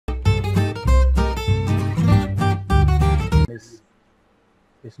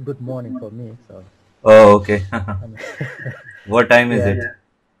It's good morning for me. So Oh, okay. I'm What time is yeah, it?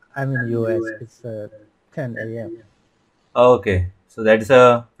 I'm in US. It's 10 a.m. Oh, okay. So that's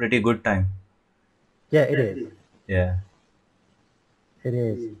a pretty good time. Yeah, it is. Yeah. It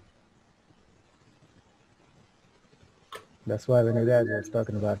is. That's why when you guys was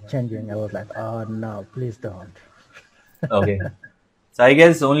talking about changing, I was like, oh no, please don't. Okay. So I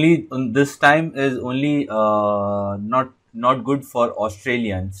guess only this time is only not good for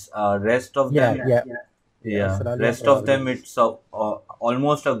Australians. Rest of Yeah, them, yeah, yeah. yeah, Australia rest of probably. them it's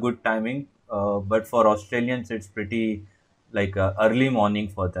almost a good timing. But for Australians, it's pretty like early morning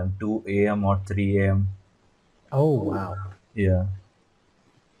for them, 2 a.m. or 3 a.m. Oh wow, Yeah.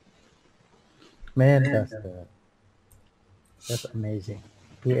 man, that's amazing.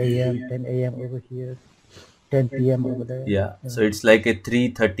 2 a.m., 10 a.m. over here, 10 p.m. over there. Yeah, Yeah, so it's like a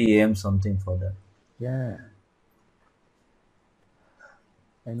 3:30 a.m. something for that. yeah.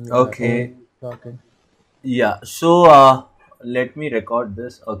 And we are all Okay. talking. Yeah, so let me record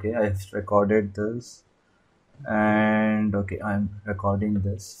this. Okay, I've recorded this, and okay, I'm recording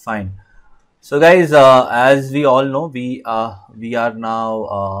this. Fine. So, guys, as we all know, we are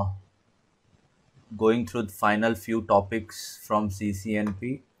now going through the final few topics from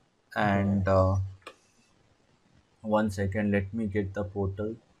CCNP, and Yes. one second, let me get the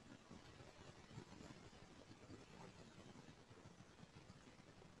portal.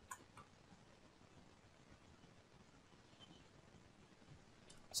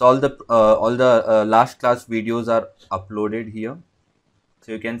 So all the last class videos are uploaded here.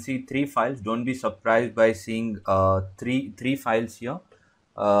 So you can see three files. Don't be surprised by seeing three files here.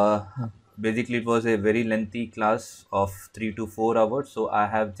 Uh, Hmm. Basically, it was a very lengthy class of 3 to 4 hours. So I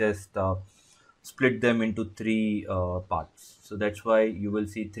have just split them into three parts. So that's why you will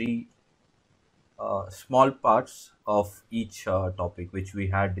see three small parts of each topic which we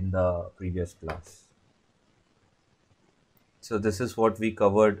had in the previous class. So this is what we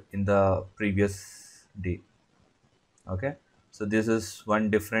covered in the previous day. Okay, so this is one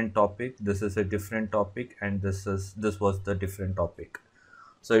different topic, this is a different topic, and this was the different topic.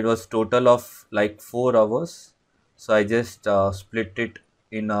 So it was total of like 4 hours. So I just split it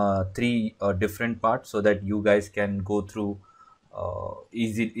in three different parts so that you guys can go through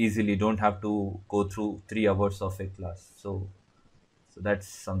easily, don't have to go through 3 hours of a class. So that's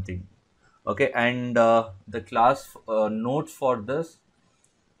something. Okay, and the class notes for this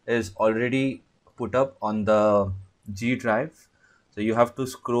is already put up on the G drive. So you have to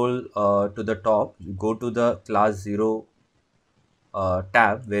scroll to the top, you go to the class 0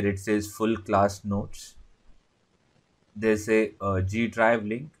 tab where it says full class notes. There's a G drive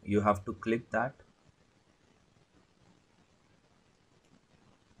link, you have to click that,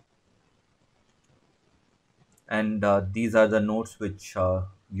 and these are the notes which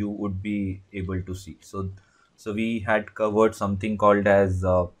you would be able to see. So we had covered something called as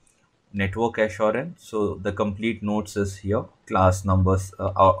network assurance. So the complete notes is here, class numbers,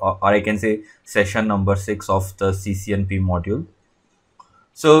 or I can say session number 6 of the CCNP module.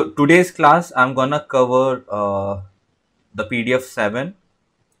 So today's class I'm gonna cover the PDF 7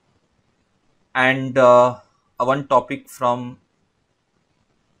 and one topic from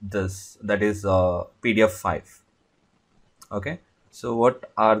this, that is PDF 5. Okay, so what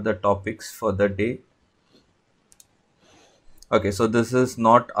are the topics for the day? Okay, so this is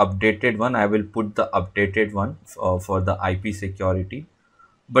not updated one. I will put the updated one for the IP security.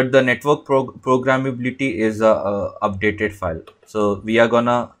 But the network programmability is a updated file. So we are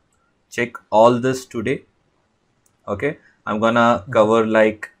gonna check all this today. Okay, I'm gonna Hmm. cover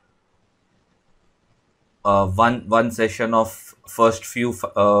like one session of first few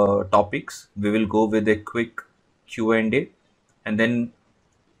topics. We will go with a quick Q&A, and then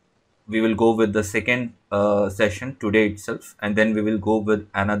we will go with the second session today itself, and then we will go with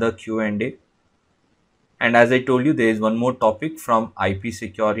another Q&A. And as I told you, there is one more topic from IP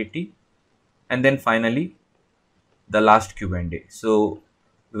security, and then finally the last Q&A. So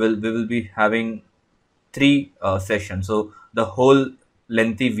we will be having three sessions. So the whole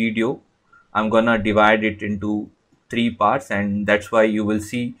lengthy video, I'm gonna divide it into three parts, and that's why you will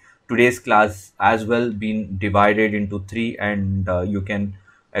see today's class as well being divided into three, and you can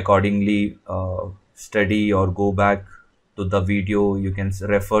accordingly study or go back to the video. You can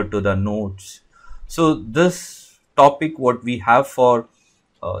refer to the notes. So this topic, what we have for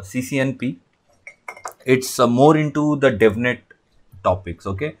CCNP, it's more into the devnet topics.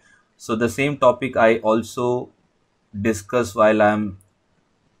 Okay, so the same topic I also discuss while I'm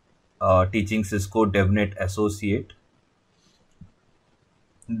teaching Cisco devnet associate.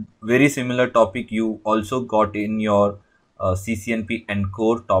 Very similar topic you also got in your CCNP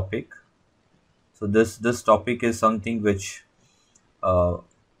ENCOR topic. So this topic is something which uh,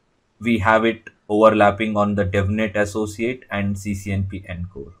 we have it overlapping on the DevNet Associate and CCNP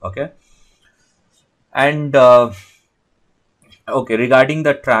ENCOR. Okay, and okay, regarding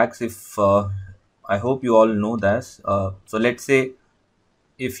the tracks, if I hope you all know this. So let's say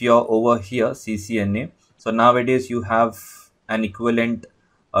if you're over here CCNA, so nowadays you have an equivalent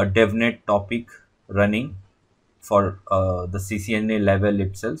DevNet topic running for the CCNA level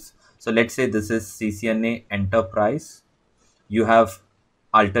itself. So let's say this is CCNA Enterprise. You have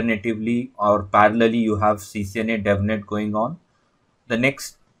alternatively or parallelly you have CCNA DevNet going on. The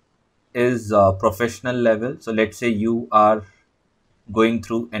next is professional level. So let's say you are going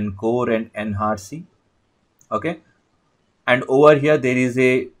through ENCOR and ENARSI. Okay, and over here there is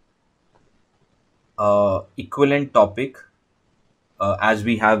a equivalent topic as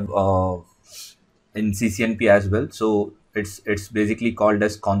we have in CCNP as well. So it's basically called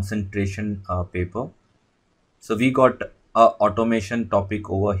as concentration paper. So we got a automation topic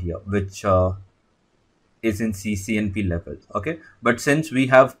over here, which is in CCNP level. Okay, but since we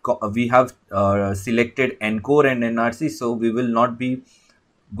have selected ENCOR and ENARSI, so we will not be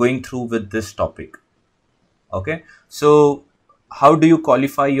going through with this topic. Okay, so how do you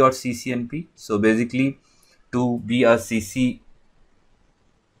qualify your CCNP? So basically, to be a CCNP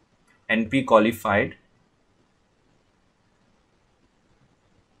qualified,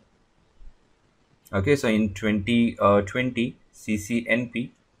 okay, so in 2020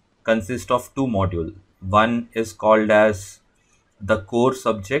 CCNP consists of two modules. One is called as the core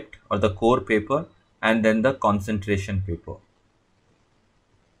subject or the core paper, and then the concentration paper.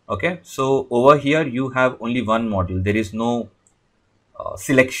 Okay, so over here you have only one module. There is no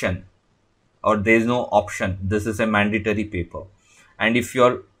selection or there is no option. This is a mandatory paper, and if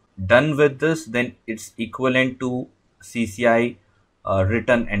you're done with this, then it's equivalent to CCI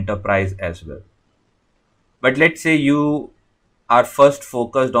written enterprise as well. But let's say you are first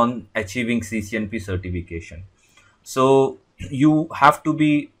focused on achieving CCNP certification. So you have to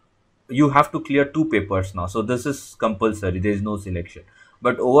clear two papers now. So this is compulsory. There is no selection.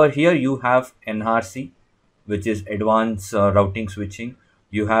 But over here you have NRC, which is advanced routing switching.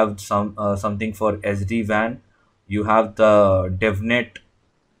 You have something for SD-WAN. You have the DevNet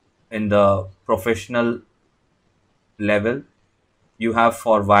in the professional level. You have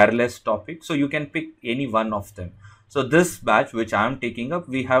for wireless topic, so you can pick any one of them. So this batch which I am taking up,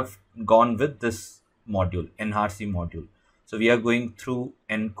 we have gone with this module, NRC module. So we are going through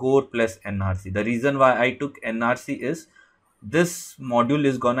ENCOR plus NRC. The reason why I took NRC is this module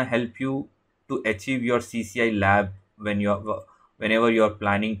is gonna help you to achieve your CCI lab whenever you're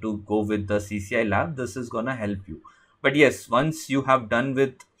planning to go with the CCI lab. This is gonna help you. But yes, once you have done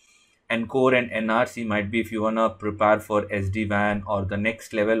with ENCOR and NRC, might be if you want to prepare for SD-WAN or the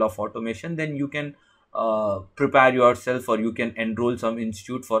next level of automation, then you can prepare yourself or you can enroll some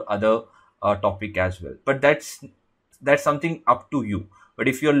institute for other topic as well. But that's something up to you. But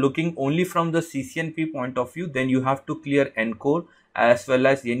if you're looking only from the CCNP point of view, then you have to clear ENCOR as well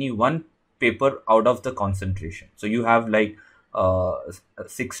as any one paper out of the concentration. So you have like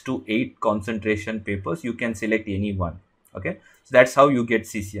 6 to 8 concentration papers. You can select any one. Okay, so that's how you get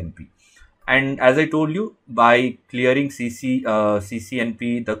CCNP. And as I told you, by clearing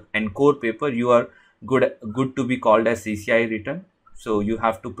CCNP, the ENCOR paper, you are good to be called as CCI written. So you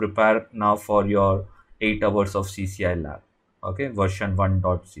have to prepare now for your 8 hours of CCI lab. Okay, version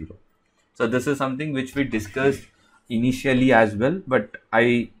 1.0. So this is something which we discussed initially as well, but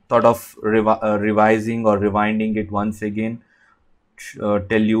I thought of revising or rewinding it once again,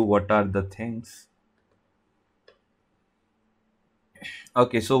 tell you what are the things.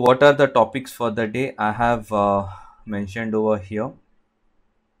 Okay, so what are the topics for the day? I have mentioned over here.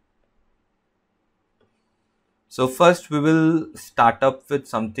 So first we will start up with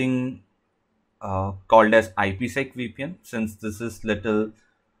something called as IPSec VPN, since this is little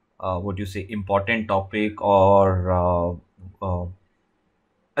what you say important topic or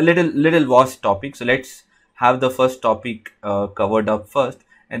a little vast topic. So let's have the first topic covered up first,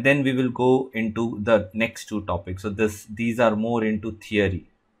 and then we will go into the next two topics. So these are more into theory.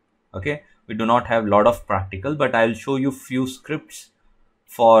 Okay, we do not have a lot of practical, but I'll show you few scripts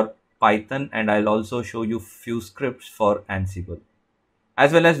for Python, and I'll also show you few scripts for Ansible,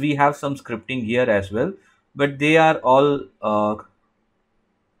 as well as we have some scripting here as well, but they are all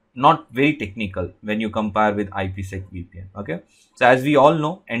not very technical when you compare with IPsec VPN. Okay, so as we all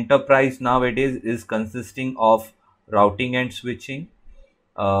know, enterprise nowadays is consisting of routing and switching,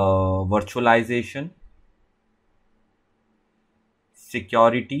 virtualization,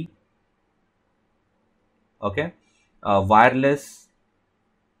 security, okay, wireless.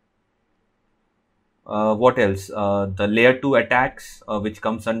 What else? The layer 2 attacks, which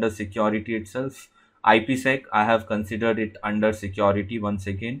comes under security itself. IPSec, I have considered it under security once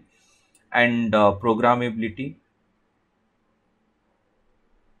again. And programmability.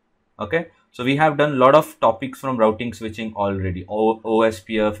 Okay, so we have done a lot of topics from routing switching already.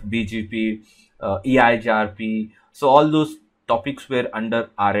 OSPF, BGP, EIGRP. So all those topics were under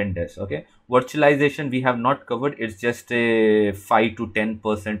R&S. Okay, virtualization we have not covered. It's just a 5 to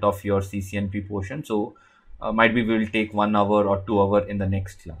 10% of your CCNP portion. So might be we will take 1 hour or 2 hour in the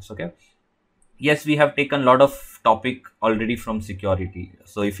next class. Okay. Yes, we have taken a lot of topic already from security.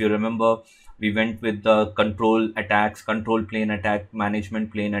 So if you remember, we went with the control attacks, control plane attack,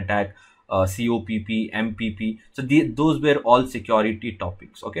 management plane attack, COPP, MPP. So those were all security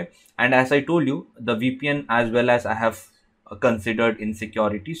topics. Okay. And as I told you, the VPN as well as I have considered in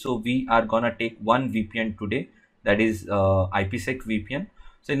security. So we are gonna take one VPN today, that is IPsec VPN.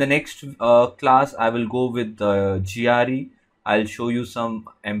 So in the next class, I will go with the GRE. I'll show you some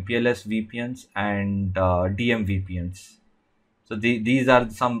MPLS VPNs and DM VPNs. So these are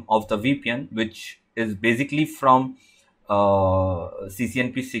some of the VPN which is basically from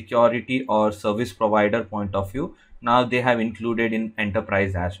CCNP security or service provider point of view. Now they have included in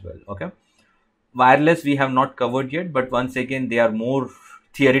enterprise as well. Okay. Wireless we have not covered yet, but once again they are more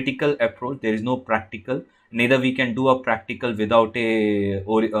theoretical approach. There is no practical. Neither we can do a practical without a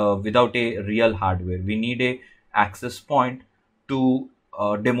without a real hardware. We need a access point to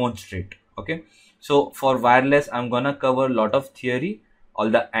demonstrate. Okay, so for wireless I'm gonna cover a lot of theory, all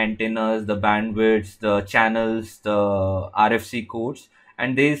the antennas, the bandwidths, the channels, the RFC codes,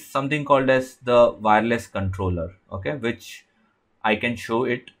 and there is something called as the wireless controller. Okay, which I can show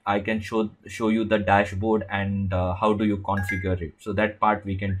it. I can show you the dashboard and how do you configure it. So that part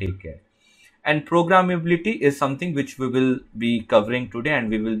we can take care. And programmability is something which we will be covering today, and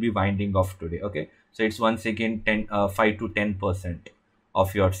we will be winding off today. Okay, so it's once again 5 to 10%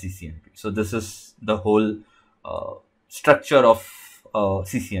 of your CCNP. So this is the whole structure of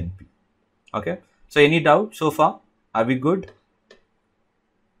CCNP. Okay, so any doubt so far? Are we good?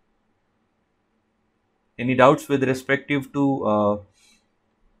 Any doubts with respective to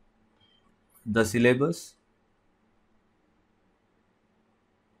the syllabus?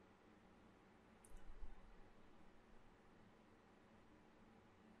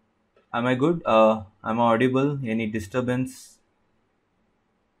 Am I good? Am I audible? Any disturbance?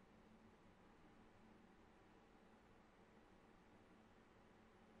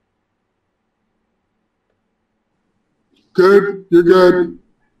 Good, you're good.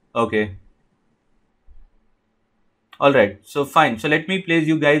 Okay. All right. So fine. So let me place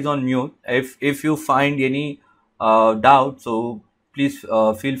you guys on mute. If you find any doubt, so please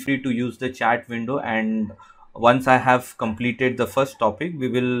feel free to use the chat window. And once I have completed the first topic, we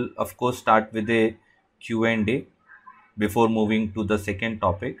will of course start with a Q&A before moving to the second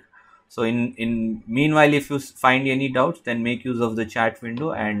topic. So in meanwhile, if you find any doubts, then make use of the chat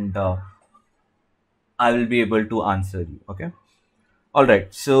window, and I will be able to answer you. Okay. All right.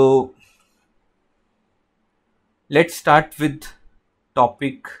 So let's start with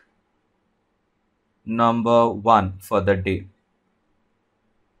topic number 1 for the day.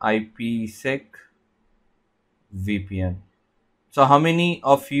 IPsec VPN. So how many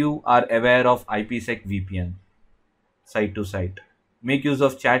of you are aware of IPsec VPN site to site? Make use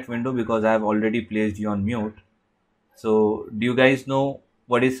of chat window because I have already placed you on mute. So do you guys know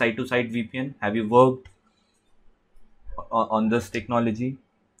what is site to site VPN? Have you worked on this technology?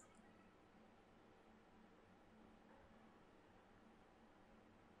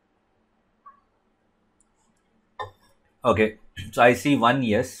 Okay, so I see one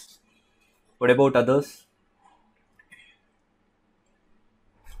yes. What about others?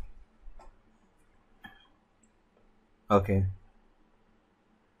 Okay.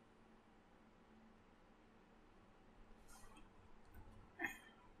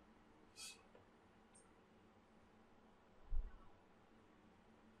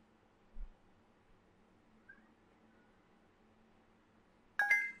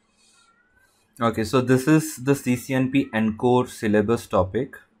 Okay, so this is the CCNP ENCOR syllabus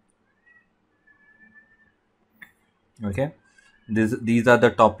topic. Okay, these are the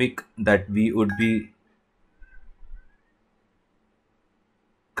topic that we would be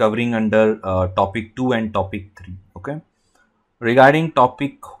covering under topic 2 and topic 3. Okay, regarding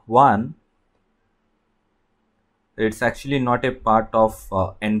topic 1, it's actually not a part of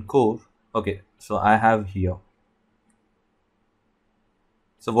ENCOR. Okay, so I have here.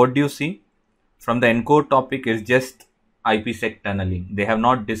 So what do you see? From the ENCOR topic is just IPsec tunneling. They have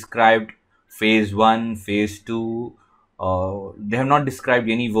not described phase 1, phase 2, they have not described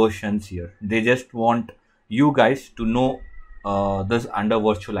any versions here. They just want you guys to know this under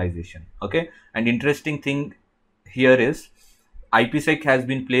virtualization. Okay, and interesting thing here is IPSec has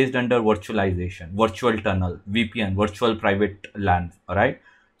been placed under virtualization, virtual tunnel, VPN, virtual private LAN. All right,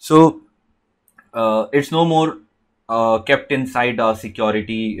 so it's no more kept inside a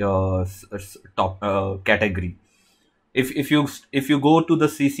security top category. If you go to the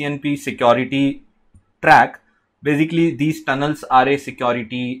CCNP security track, basically these tunnels are a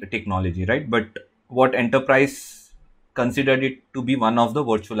security technology, right? But what enterprise considered it to be one of the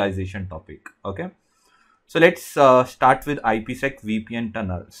virtualization topic. Okay, so let's start with IPSec VPN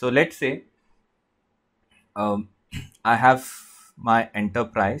tunnel. So let's say um, I have my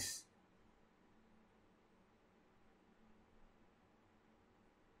enterprise.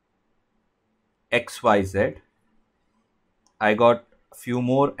 XYZ. I got a few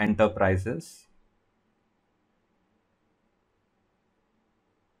more enterprises.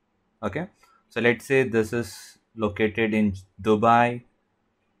 Okay, so let's say this is located in Dubai,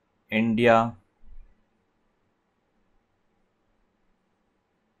 India,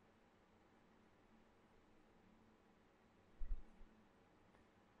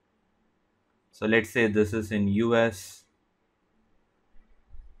 so let's say this is in US,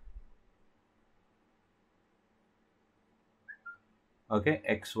 okay,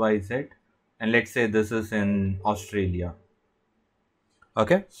 XYZ, and let's say this is in Australia.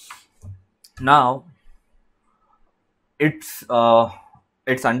 Okay, now it's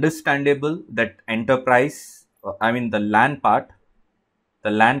understandable that enterprise, I mean the LAN part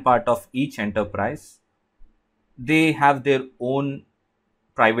of each enterprise, they have their own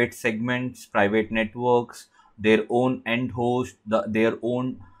private segments, private networks, their own end host, their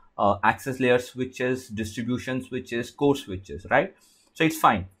own access layer switches, distribution switches, core switches, right? So it's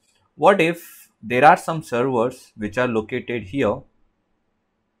fine. What if there are some servers which are located here,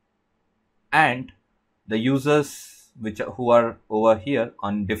 and the users who are over here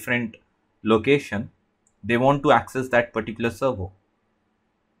on different location, they want to access that particular server?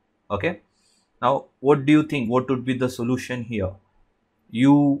 Okay, now what do you think, what would be the solution here?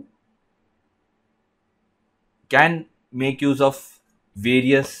 You can make use of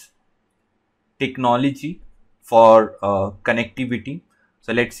various technology for connectivity.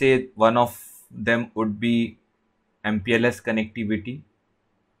 So let's say one of them would be MPLS connectivity.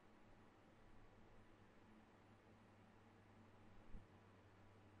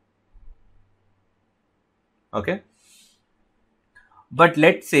 Okay, but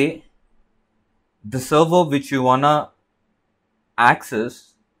let's say the server which you wanna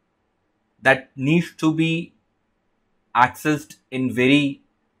access, that needs to be accessed in very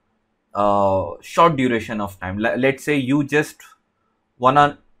short duration of time. Let's say you just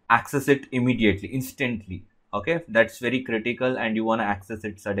wanna access it immediately, instantly. Okay, that's very critical, and you wanna access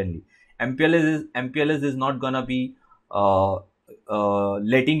it suddenly. MPLS is not gonna be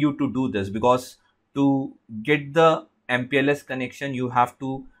letting you to do this, because to get the MPLS connection, you have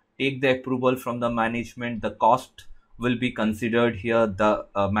to take the approval from the management. The cost will be considered here. The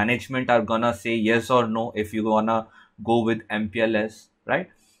management are gonna say yes or no if you wanna go with MPLS, right?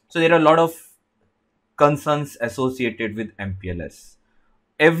 So there are a lot of concerns associated with MPLS.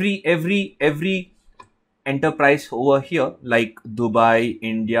 Every enterprise over here, like Dubai,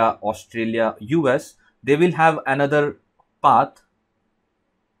 India, Australia, US, they will have another path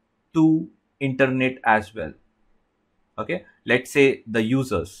to internet as well. Okay, let's say the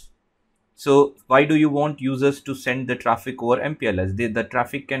users. So why do you want users to send the traffic over MPLS? The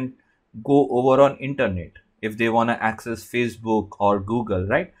traffic can go over on internet if they want to access Facebook or Google,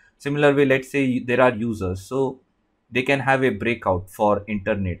 right? Similar way, let's say there are users, so they can have a breakout for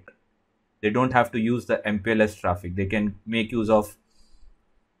internet. They don't have to use the MPLS traffic. They can make use of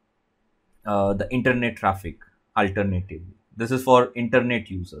the internet traffic alternatively. This is for internet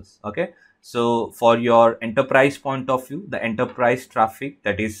users. Okay, so for your enterprise point of view, the enterprise traffic,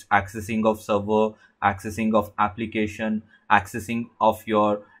 that is accessing of server, accessing of application, accessing of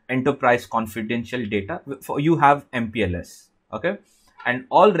your enterprise confidential data, for you have MPLS. Okay, and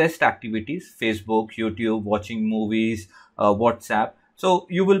all rest activities, Facebook, YouTube, watching movies, WhatsApp, so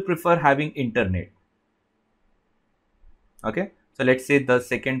you will prefer having internet. Okay, so let's say the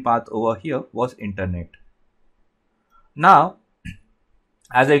second path over here was internet. Now,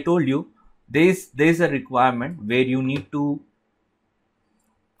 as I told you, there's a requirement where you need to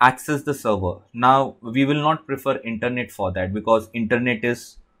access the server. Now we will not prefer internet for that, because internet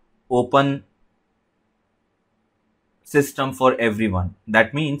is open system for everyone.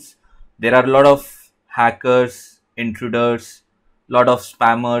 That means there are a lot of hackers, intruders, lot of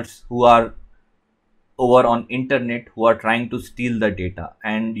spammers who are over on internet who are trying to steal the data,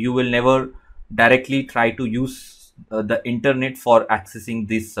 and you will never directly try to use the internet for accessing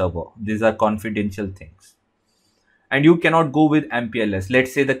this server. These are confidential things, and you cannot go with MPLS.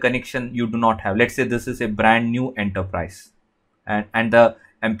 Let's say the connection you do not have. Let's say this is a brand new enterprise, and the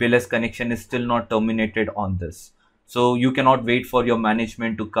MPLS connection is still not terminated on this. So you cannot wait for your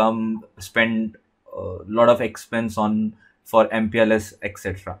management to come spend a lot of expense on for MPLS,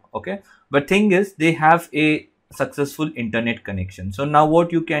 etc. Okay, but thing is they have a successful internet connection. So now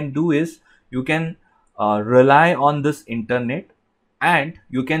what you can do is you can rely on this internet, and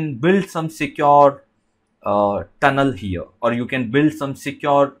you can build some secure tunnel here, or you can build some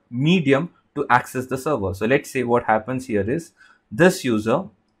secure medium to access the server. So let's say what happens here is this user,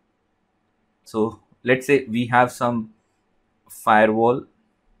 so let's say we have some firewall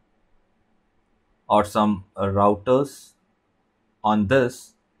or some routers on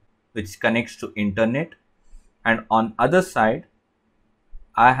this which connects to internet, and on other side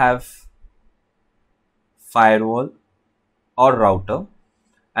I have firewall or router,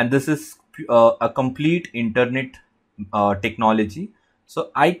 and this is a complete internet technology.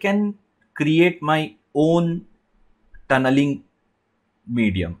 So I can create my own tunneling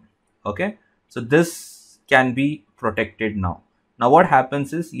medium. Okay, so this can be protected now. Now what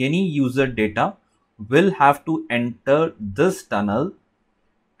happens is any user data will have to enter this tunnel,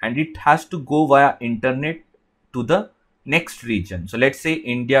 and it has to go via internet to the next region. So let's say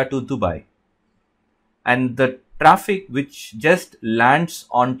India to Dubai, and the traffic which just lands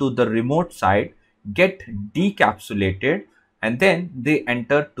onto the remote side get decapsulated, and then they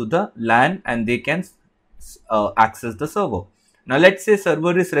enter to the LAN and they can access the server. Now let's say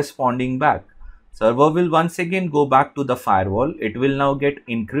server is responding back. Server will once again go back to the firewall. It will now get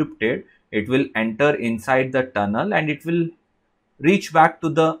encrypted. It will enter inside the tunnel, and it will reach back to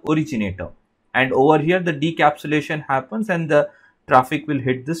the originator. And over here the decapsulation happens, and the traffic will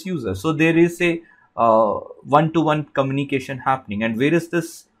hit this user. So there is a one-to-one communication happening. And where is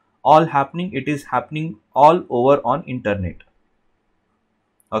this all happening? It is happening all over on internet.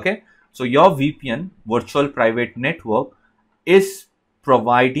 Okay, so your VPN, virtual private network, is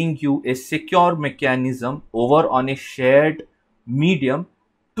providing you a secure mechanism over on a shared medium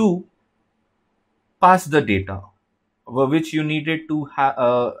to pass the data, which you needed to have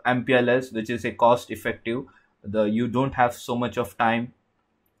MPLS, which is a cost effective. You don't have so much of time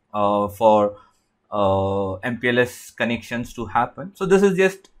for MPLS connections to happen. So this is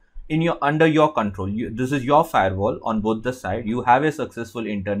just in your under your control. This is your firewall on both the side. You have a successful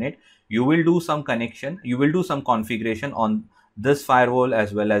internet. You will do some connection. You will do some configuration on this firewall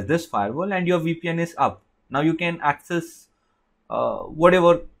as well as this firewall, and your VPN is up. Now you can access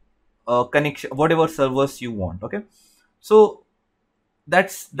whatever connection, whatever servers you want. Okay, so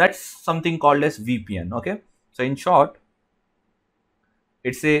that's something called as VPN. Okay, so in short,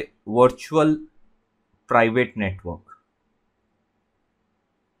 it's a virtual private network.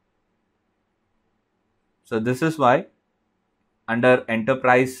 So this is why under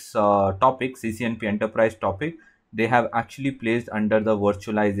enterprise topic, CCNP enterprise topic, they have actually placed under the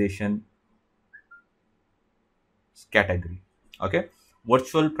virtualization category. Okay,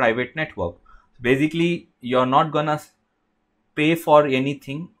 virtual private network. Basically, you're not gonna pay for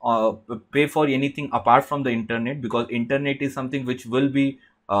anything apart from the internet, because internet is something which will be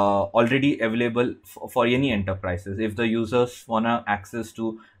already available for any enterprises. If the users wanna access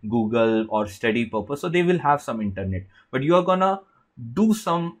to Google or study purpose, so they will have some internet, but you are gonna do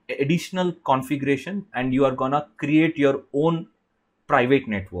some additional configuration, and you are gonna create your own private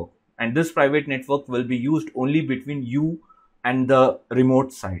network, and this private network will be used only between you and the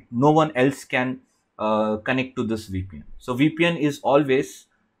remote side. No one else can connect to this VPN. So VPN is always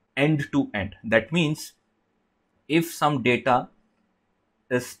end to end. That means if some data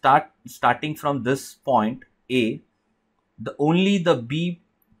is starting from this point A, only the B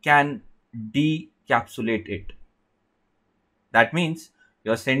can decapsulate it. That means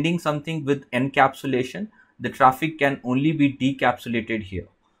you're sending something with encapsulation. The traffic can only be decapsulated here.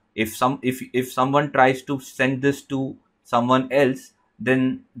 If someone tries to send this to someone else,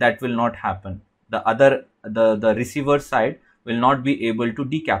 then that will not happen. The receiver side will not be able to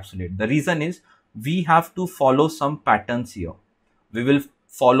decapsulate. The reason is we have to follow some patterns here. We will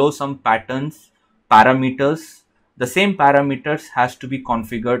follow some patterns, parameters. The same parameters has to be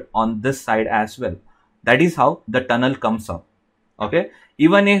configured on this side as well. That is how the tunnel comes up. Okay,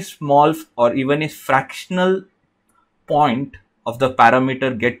 even a small or even a fractional point of the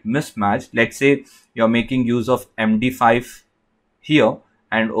parameter get mismatched. Let's say you're making use of MD5 here,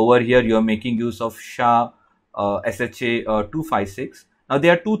 and over here you're making use of SHA 256. Now they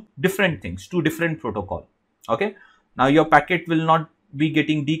are two different things, two different protocol. Okay. Now your packet will not be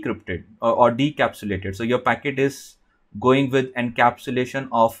getting decrypted or decapsulated. So your packet is going with encapsulation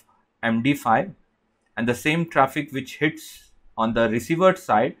of MD5, and the same traffic which hits on the receiver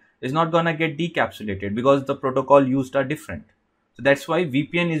side is not gonna get decapsulated because the protocol used are different. So that's why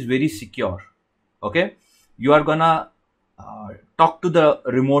VPN is very secure. Okay. You are gonna talk to the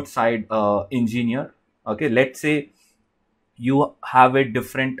remote side engineer. Okay. Let's say you have a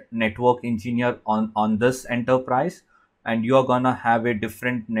different network engineer on this enterprise, and you are gonna have a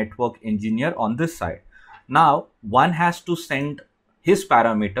different network engineer on this side. Now one has to send his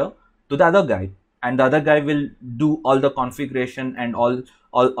parameter to the other guy, and the other guy will do all the configuration and all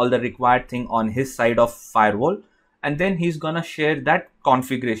the required thing on his side of firewall, and then he's gonna share that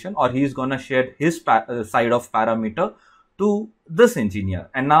configuration, or he's gonna share his side of parameter to this engineer,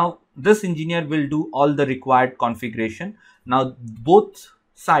 and now this engineer will do all the required configuration. Now both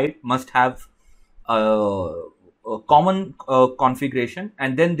side must have a common configuration,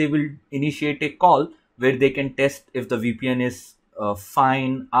 and then they will initiate a call where they can test if the VPN is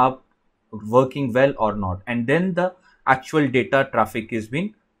fine, up, working well or not, and then the actual data traffic is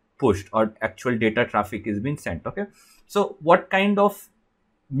being pushed, or actual data traffic is being sent. Okay. So what kind of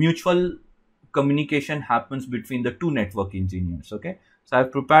mutual communication happens between the two network engineers? Okay. So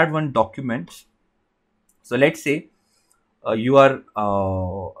I've prepared one document. So let's say you are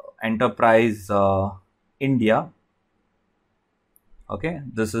enterprise India. Okay,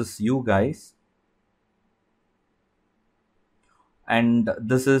 this is you guys, and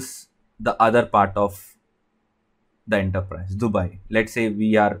this is the other part of the enterprise, Dubai. Let's say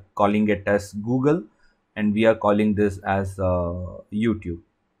we are calling it as Google, and we are calling this as YouTube.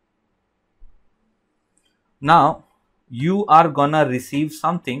 Now you are gonna receive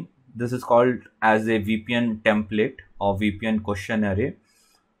something. This is called as a VPN template or VPN question array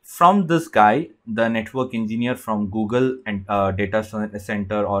from this guy, the network engineer from Google and data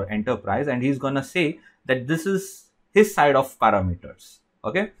center or enterprise, and he's gonna say that this is his side of parameters.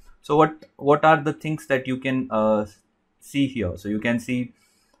 Okay. So what are the things that you can see here? So you can see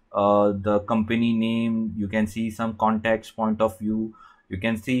the company name, you can see some context point of view, you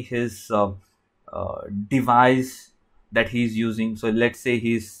can see his device that he's using. So let's say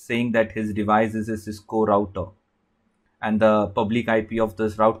he's saying that his device is a Cisco router, and the public IP of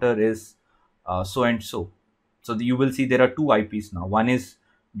this router is so and so. So you will see there are two IPs now. One is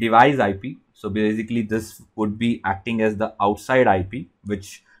device IP. So basically this would be acting as the outside IP,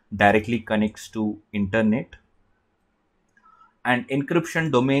 which directly connects to internet. And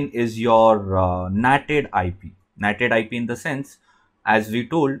encryption domain is your NATed IP. NATed IP in the sense, as we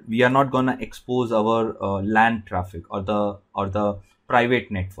told, we are not going to expose our LAN traffic or the private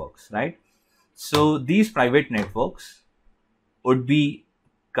networks, right? So these private networks would be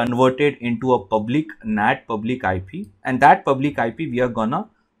converted into a public NAT public IP, and that public IP we are gonna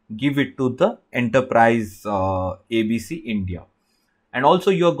give it to the enterprise ABC India. And also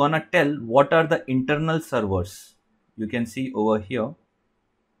you are gonna tell what are the internal servers. You can see over here.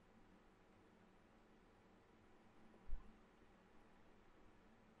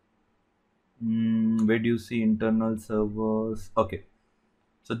 Where do you see internal servers? Okay,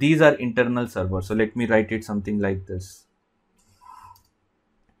 so these are internal servers. So let me write it something like this.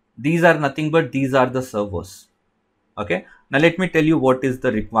 These are nothing but these are the servers. Okay. Now let me tell you what is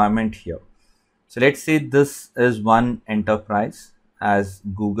the requirement here. So let's say this is one enterprise as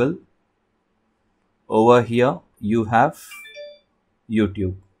Google. Over here you have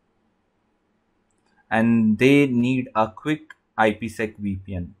YouTube, and they need a quick IPSec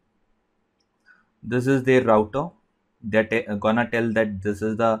VPN. This is their router. They're gonna tell that this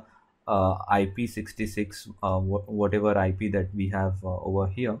is the IP66 whatever IP that we have over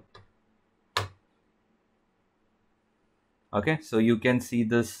here. Okay, so you can see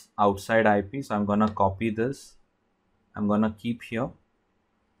this outside IP. So I'm gonna copy this, I'm gonna keep here.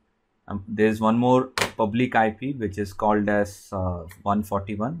 There's one more public IP which is called as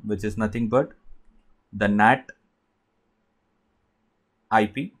 141, which is nothing but the NAT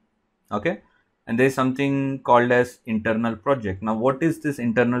IP. Okay, and there's something called as internal project. Now what is this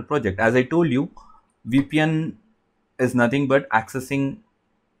internal project? As I told you, VPN is nothing but accessing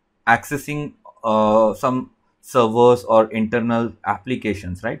some servers or internal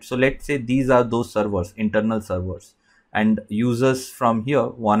applications, right? So let's say these are those servers, internal servers, and users from here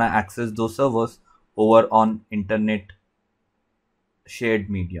wanna access those servers over on internet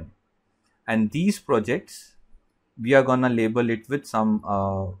shared medium. And these projects, we are gonna label it with some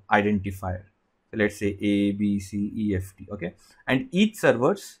identifier. So let's say A, B, C, E, F, T. Okay, and each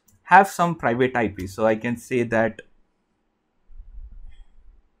servers have some private IP. So I can say that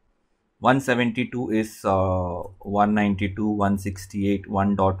 172 is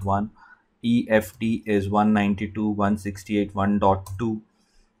 192.168.1.1. EFT is 192.168.1.2.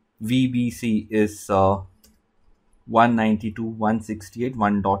 VBC is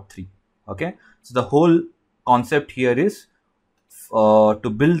 192.168.1.3. Okay, so the whole concept here is to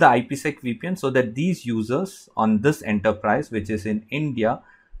build the IPSec VPN so that these users on this enterprise, which is in India,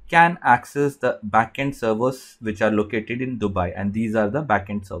 can access the backend servers which are located in Dubai, and these are the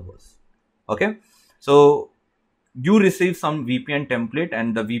backend servers. Okay, so you receive some VPN template,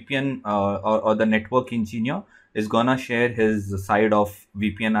 and the VPN or the network engineer is gonna share his side of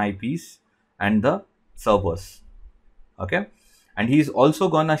VPN IPs and the servers. Okay, and he's also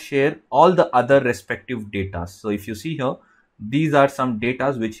gonna share all the other respective data. So if you see here, these are some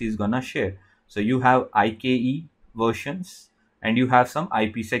data which he's gonna share. So you have IKE versions and you have some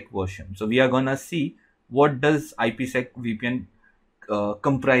IPsec version. So we are gonna see what does IPsec VPN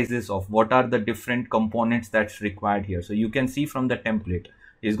comprises of, what are the different components that's required here. So you can see from the template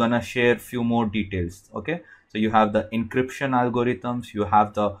is gonna share few more details. Okay, so you have the encryption algorithms, you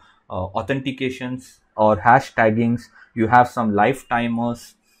have the authentications or hash taggings, you have some live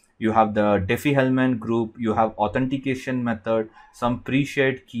timers, you have the Diffie-Hellman group, you have authentication method, some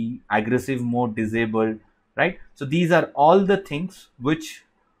pre-shared key, aggressive mode disabled, right? So these are all the things which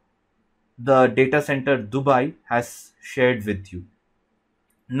the data center Dubai has shared with you.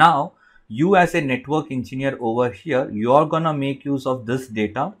 Now, you as a network engineer over here, you're gonna make use of this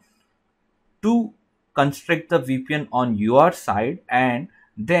data to construct the VPN on your side and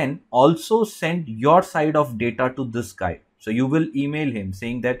then also send your side of data to this guy. So you will email him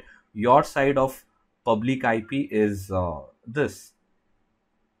saying that your side of public IP is this.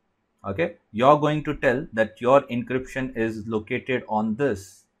 Okay, you're going to tell that your encryption is located on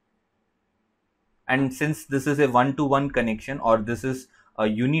this. And since this is a one-to-one connection, or this is a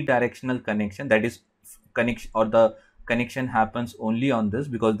unidirectional connection, that is connection, or the connection happens only on this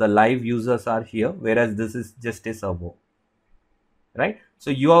because the live users are here, whereas this is just a server, right? So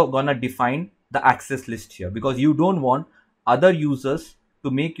you are gonna define the access list here because you don't want other users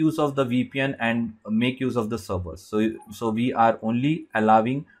to make use of the VPN and make use of the servers. So we are only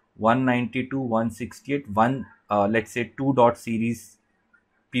allowing 192.168.1 let's say 2 dot series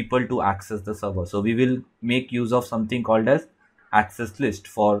people to access the server. So we will make use of something called as access list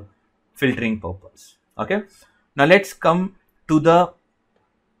for filtering purpose. Okay, now let's come to the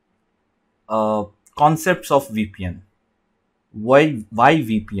concepts of VPN. Why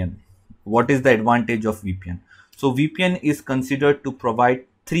VPN? What is the advantage of VPN? So VPN is considered to provide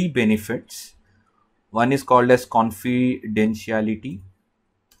three benefits. One is called as confidentiality,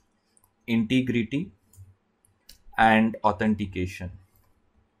 integrity, and authentication.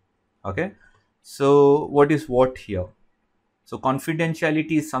 Okay, so what is what here? So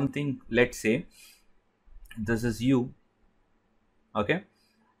confidentiality is something, let's say this is you. Okay,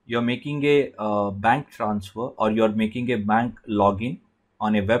 you're making a bank transfer, or you're making a bank login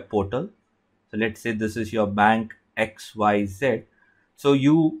on a web portal. So let's say this is your bank XYZ. So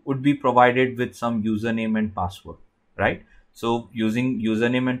you would be provided with some username and password, right? So using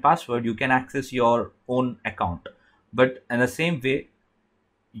username and password, you can access your own account. But in the same way,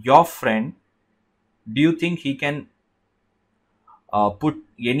 your friend, do you think he can put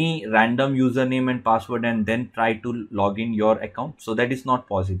any random username and password and then try to log in your account? So that is not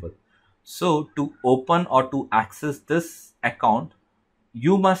possible. So to open or to access this account,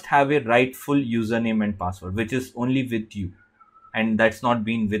 you must have a rightful username and password, which is only with you, and that's not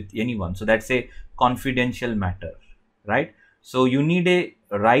been with anyone. So that's a confidential matter, right? So you need a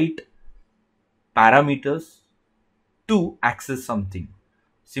right parameters to access something.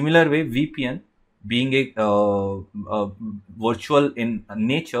 Similar way, VPN being a virtual in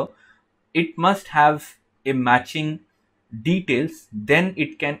nature, it must have a matching details, then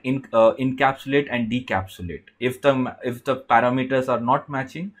it can encapsulate and decapsulate. If the parameters are not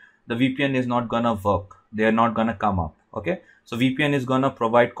matching, the VPN is not gonna work, they are not gonna come up. Okay, so VPN is gonna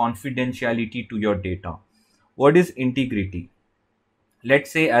provide confidentiality to your data. What is integrity?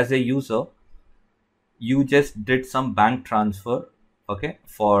 Let's say as a user, you just did some bank transfer, okay,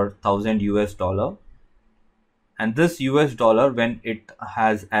 for $1,000 US, and this US dollar, when it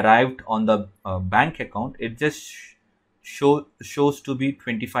has arrived on the bank account, it just shows to be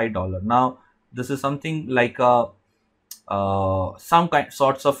 $25. Now this is something like a some kind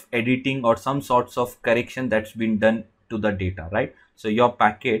sorts of editing or some sorts of correction that's been done to the data, right? So your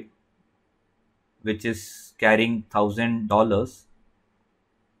packet, which is carrying $1,000,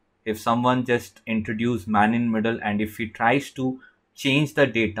 if someone just introduce man in middle, and if he tries to change the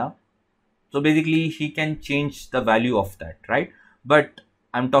data, so basically he can change the value of that, right? But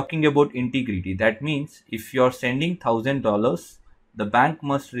I'm talking about integrity. That means if you're sending $1,000, the bank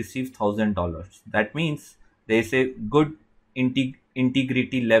must receive $1,000. That means there is a good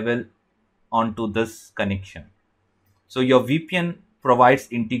integrity level onto this connection. So your VPN provides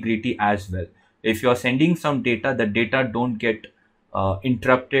integrity as well. If you're sending some data, the data don't get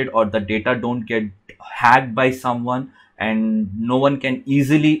interrupted, or the data don't get hacked by someone, and no one can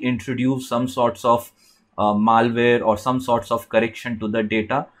easily introduce some sorts of malware or some sorts of correction to the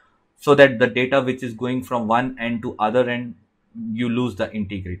data, so that the data which is going from one end to other end, you lose the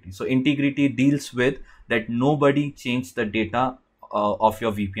integrity. So integrity deals with that nobody change the data of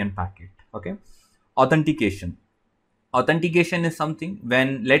your VPN packet. Okay. Authentication. Authentication is something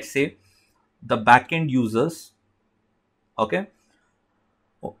when, let's say, the backend users, okay,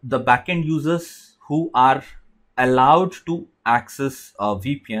 the backend users who are allowed to access a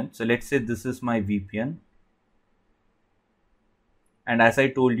VPN. So let's say this is my VPN, and as I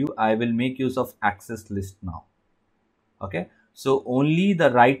told you, I will make use of access list now. Okay, so only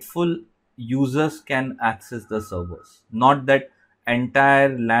the rightful users can access the servers, not that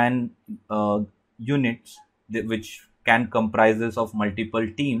entire LAN units which can comprises of multiple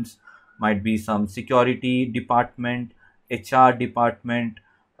teams, might be some security department, HR department,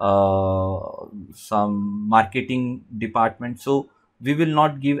 uh, some marketing department. So we will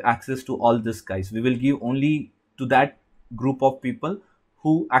not give access to all these guys. We will give only to that group of people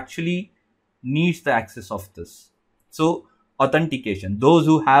who actually needs the access of this. So authentication, those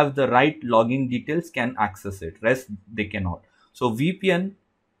who have the right login details can access it, rest they cannot. So VPN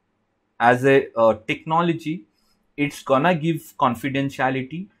as a technology, it's gonna give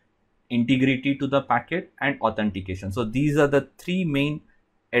confidentiality, integrity to the packet, and authentication. So these are the three main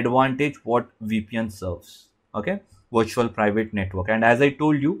advantage what VPN serves. Okay, virtual private network. And as I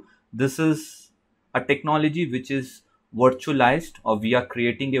told you, this is a technology which is virtualized, or we are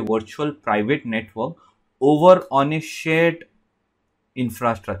creating a virtual private network over on a shared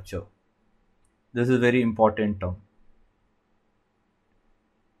infrastructure. This is a very important term.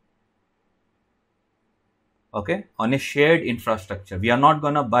 Okay, on a shared infrastructure. We are not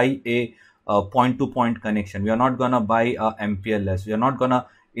gonna buy a point-to-point connection. We are not gonna buy a MPLS. We are not gonna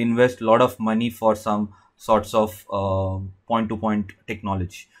invest a lot of money for some sorts of point-to-point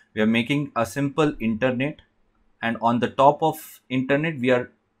technology. We are making a simple internet, and on the top of internet, we are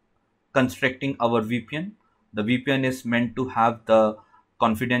constructing our VPN. The VPN is meant to have the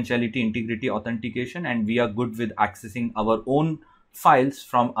confidentiality, integrity, authentication, and we are good with accessing our own files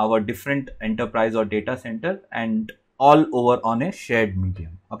from our different enterprise or data center, and all over on a shared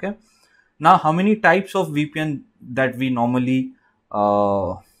medium. Okay. Now, how many types of VPN that we normally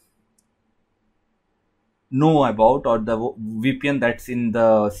know about, or the VPN that's in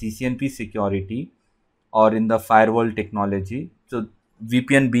the CCNP security or in the firewall technology? So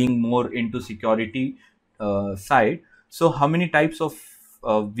VPN being more into security side. So how many types of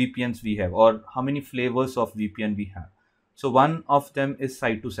VPNs we have, or how many flavors of VPN we have? So one of them is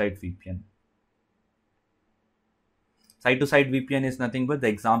site-to-site VPN. Site-to-site VPN is nothing but the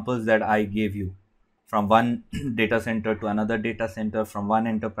examples that I gave you, from one data center to another data center, from one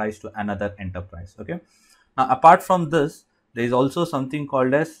enterprise to another enterprise. Okay. Now, apart from this, there is also something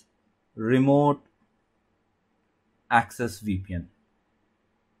called as remote access VPN.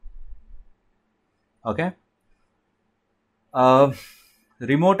 Okay.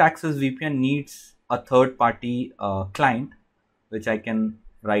 Remote access VPN needs a third party client, which I can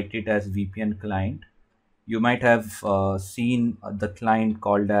write it as VPN client. You might have seen the client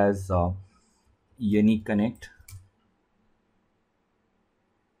called as ENCOR.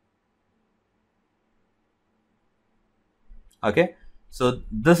 Okay, so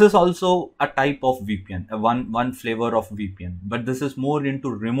this is also a type of VPN, one flavor of VPN, but this is more into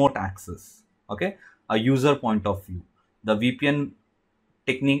remote access. Okay, a user point of view. The VPN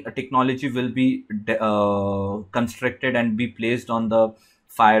technology will be constructed and be placed on the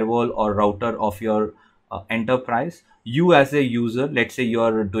firewall or router of your enterprise. You as a user, let's say you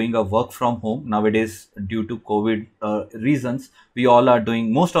are doing a work from home nowadays due to COVID reasons, we all are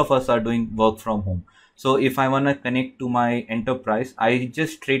doing, most of us are doing work from home. So if I want to connect to my enterprise, I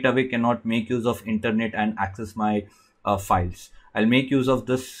just straight away cannot make use of internet and access my files. I'll make use of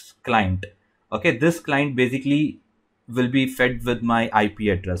this client. Okay, this client basically will be fed with my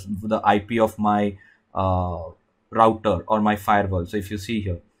IP address, the IP of my router or my firewall. So if you see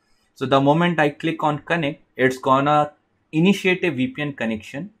here, so the moment I click on connect, it's gonna initiate a VPN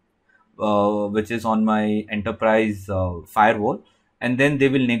connection, which is on my enterprise firewall, and then they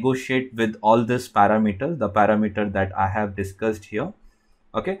will negotiate with all these parameters, the parameter that I have discussed here.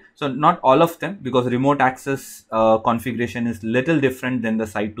 Okay, so not all of them, because remote access configuration is little different than the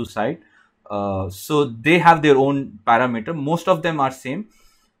site to site. So they have their own parameter. Most of them are same.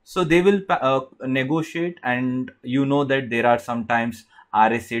 So they will negotiate, and you know that there are sometimes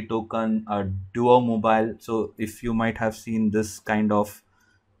RSA token, duo mobile. So if you might have seen this kind of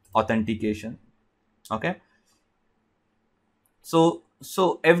authentication. Okay, so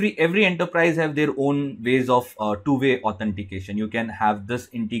every enterprise have their own ways of two-way authentication. You can have this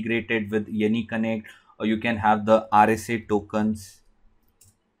integrated with any connect, or you can have the RSA tokens,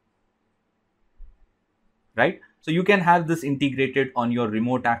 right? So you can have this integrated on your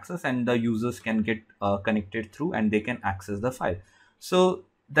remote access, and the users can get connected through, and they can access the file. So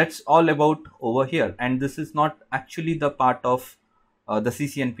that's all about over here, and this is not actually the part of the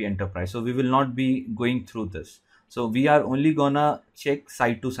CCNP enterprise, so we will not be going through this. So we are only gonna check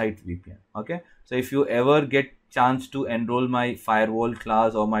site to site VPN. Okay, so if you ever get chance to enroll my firewall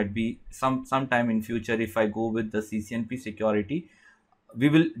class, or might be sometime in future if I go with the CCNP security, we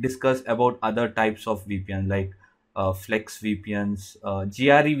will discuss about other types of VPN, like Flex VPNs,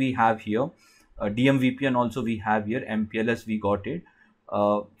 GRE we have here, DM VPN also we have here, MPLS we got it.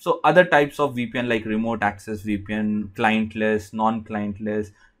 So other types of VPN like remote access VPN, clientless,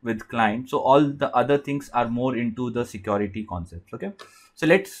 non-clientless, with client. So all the other things are more into the security concepts. Okay, so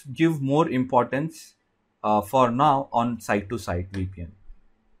let's give more importance for now on site to site VPN.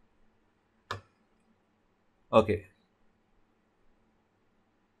 Okay,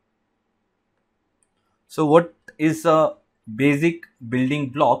 so what is a basic building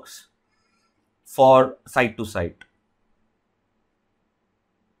blocks for site to site?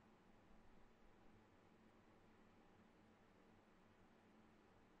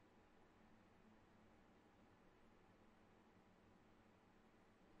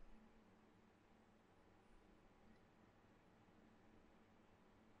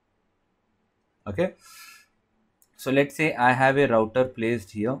 Okay, so let's say I have a router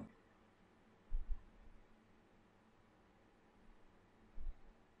placed here.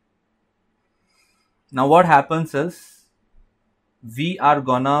 Now what happens is, we are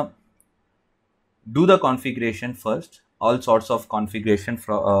gonna do the configuration first, all sorts of configuration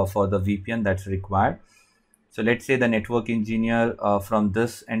for the VPN that's required. So let's say the network engineer from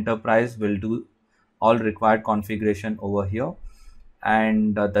this enterprise will do all required configuration over here,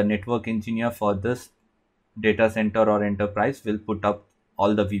 and the network engineer for this data center or enterprise will put up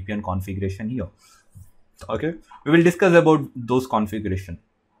all the VPN configuration here. Okay, we will discuss about those configuration.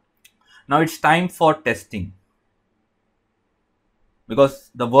 Now it's time for testing,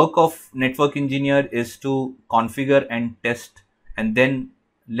 because the work of network engineer is to configure and test, and then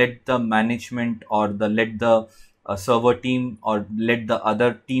let the management, or let the server team, or let the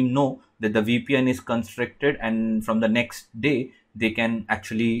other team know that the VPN is constructed, and from the next day they can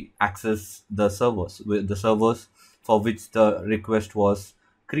actually access the servers, with the servers for which the request was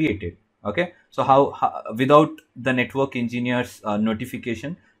created. Okay, so how without the network engineers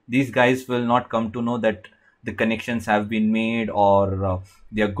notification, these guys will not come to know that the connections have been made, or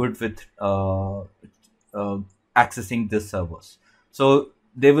they are good with accessing this servers. So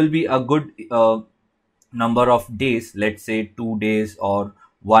there will be a good number of days, let's say 2 days or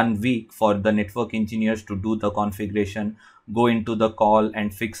 1 week, for the network engineers to do the configuration, go into the call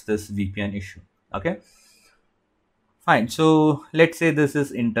and fix this VPN issue. Okay, fine. So let's say this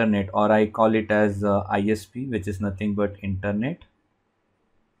is internet, or I call it as ISP, which is nothing but internet.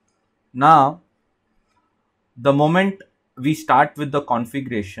 Now the moment we start with the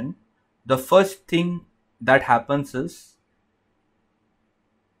configuration, the first thing that happens is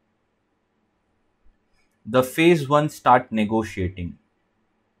the phase one start negotiating,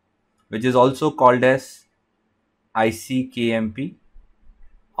 which is also called as ICKMP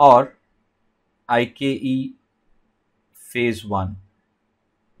or IKE phase one.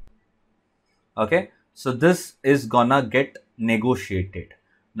 Okay, so this is gonna get negotiated.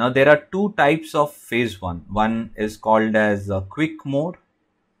 Now there are two types of phase one. One is called as a quick mode,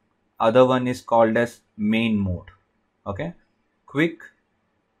 other one is called as main mode. Okay, quick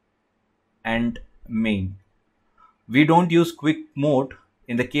and main. We don't use quick mode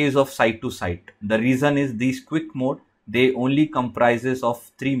in the case of site to site. The reason is, these quick mode, they only comprises of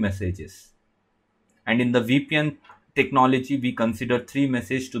 3 messages, and in the VPN technology we consider 3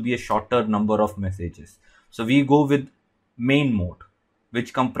 messages to be a shorter number of messages. So we go with main mode,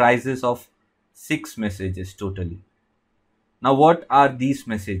 which comprises of 6 messages totally. Now what are these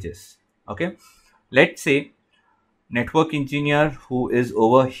messages? Okay, let's say network engineer who is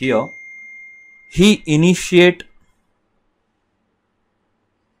over here, he initiate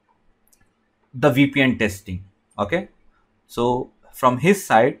the VPN testing. Okay, so from his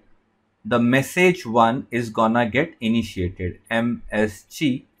side, the message 1 is gonna get initiated,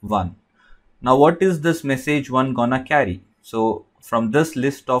 MSG1. Now what is this message 1 gonna carry? So from this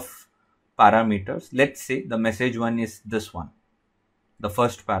list of parameters, let's say the message 1 is this one, the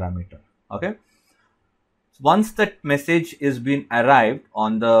first parameter. Okay, once that message is been arrived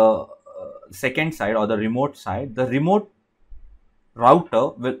on the second side or the remote side, the remote router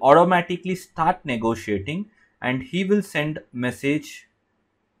will automatically start negotiating and he will send message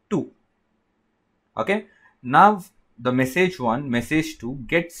 2. Okay, now the message 1, message 2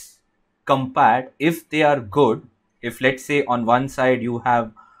 gets compared. If they are good, if let's say on one side you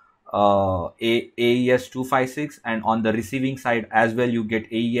have AES 256 and on the receiving side as well you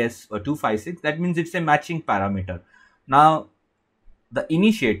get AES 256, that means it's a matching parameter. Now the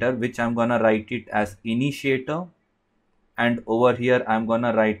initiator, which I'm gonna write it as initiator, and over here I'm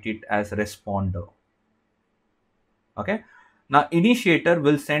gonna write it as responder. Okay, now initiator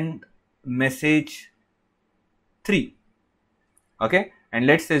will send message 3. Okay, and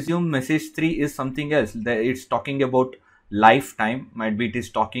let's assume message 3 is something else, that it's talking about lifetime, might be it is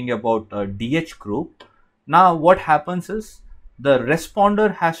talking about DH group. Now what happens is the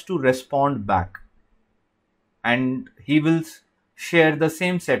responder has to respond back and he will share the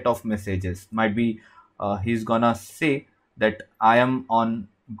same set of messages. Might be he's gonna say that I am on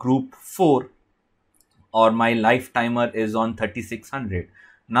group 4 or my lifetimer is on 3600.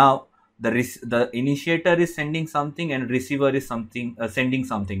 Now the initiator is sending something and receiver is sending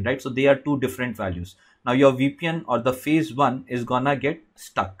something, right? So they are two different values. Now your VPN or the phase 1 is gonna get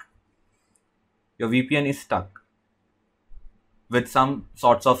stuck. Your VPN is stuck with some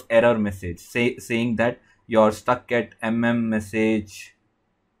sorts of error message saying that you're stuck at message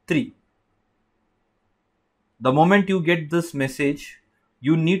 3. The moment you get this message,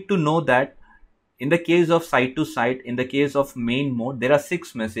 you need to know that in the case of site to site, in the case of main mode, there are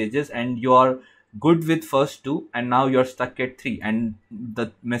 6 messages and you are good with first 2 and now you're stuck at 3, and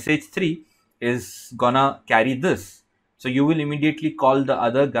the message 3 is gonna carry this. So you will immediately call the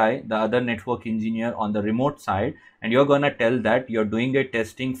other guy, the other network engineer on the remote side, and you're gonna tell that you're doing a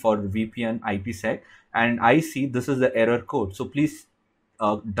testing for VPN IPSec and I see this is the error code. So please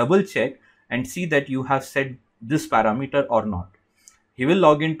double check and see that you have set this parameter or not. He will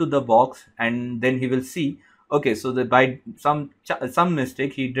log into the box and then he will see, okay, so that by some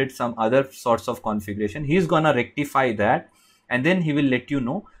mistake he did some other sorts of configuration. He's gonna rectify that and then he will let you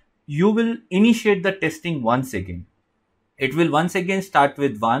know. You will initiate the testing once again. It will once again start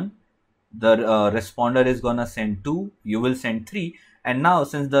with 1. The responder is gonna send 2. You will send 3. And now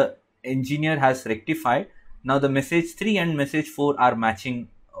since the engineer has rectified, now the message 3 and message 4 are matching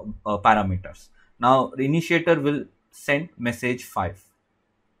parameters. Now the initiator will send message 5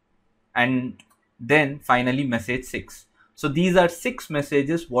 and then finally message 6. So these are 6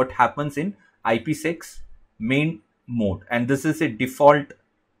 messages what happens in IPsec's main mode, and this is a default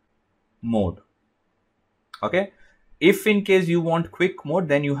mode. Okay, if in case you want quick mode,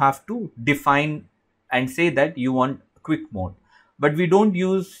 then you have to define and say that you want quick mode, but we don't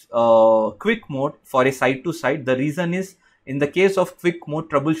use quick mode for a site to site. The reason is, in the case of quick mode,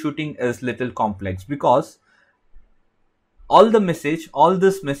 troubleshooting is little complex because all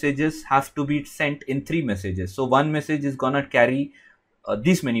these messages have to be sent in 3 messages. So one message is gonna carry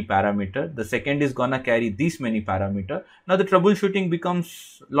these many parameter, the second is gonna carry these many parameter. Now the troubleshooting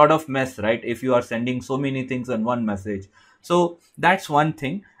becomes a lot of mess, right, if you are sending so many things in one message. So that's one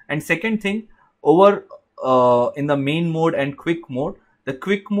thing. And second thing, over in the main mode and quick mode, the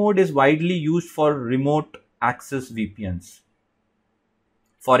quick mode is widely used for remote access VPNs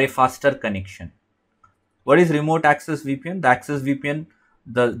for a faster connection. What is remote access VPN? The access VPN,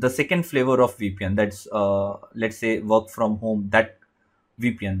 the second flavor of VPN, that's let's say work from home, that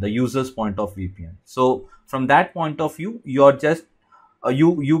VPN, the user's point of VPN. So from that point of view, you're just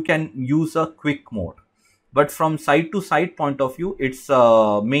you can use a quick mode, but from site to site point of view, it's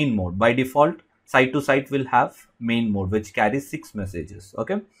main mode. By default, site to site will have main mode, which carries 6 messages.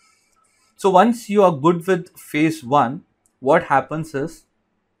 Okay, so once you are good with phase 1, what happens is,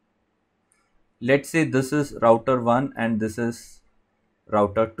 let's say this is router 1 and this is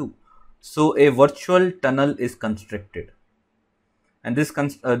router 2. So a virtual tunnel is constructed, and this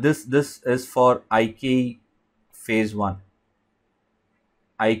is for IKE phase 1.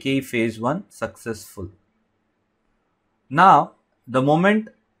 IKE phase 1 successful. Now the moment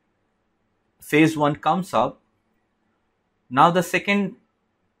phase 1 comes up, now the second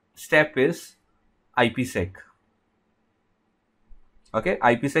step is IPSec. Okay,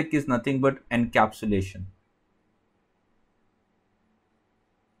 IPSec is nothing but encapsulation.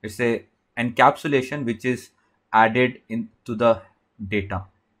 It's a encapsulation which is added into the data,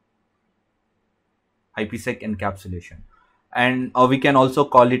 IPSec encapsulation, and we can also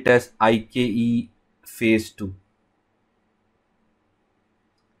call it as IKE phase 2,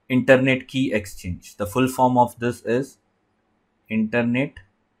 internet key exchange. The full form of this is internet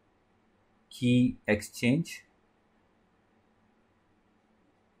key exchange.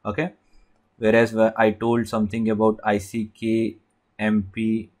 Okay, whereas I told something about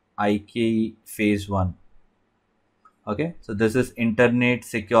ICKMP IKE phase 1. Okay, so this is Internet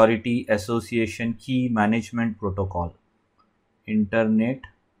Security Association Key Management Protocol. Internet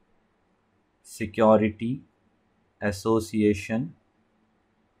Security Association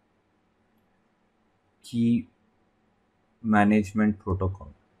Key Management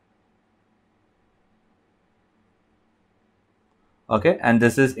Protocol. Okay, and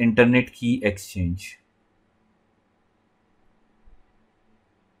this is Internet Key Exchange.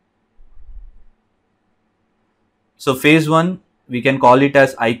 So phase 1, we can call it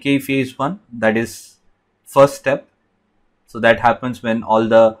as IK phase 1, that is first step. So that happens when all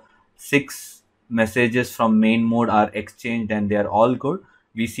the 6 messages from main mode are exchanged and they are all good.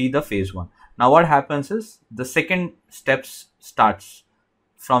 We see the phase 1. Now what happens is the second steps starts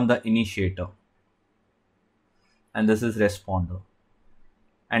from the initiator, and this is responder,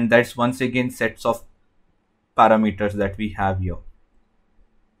 and that's once again sets of parameters that we have here: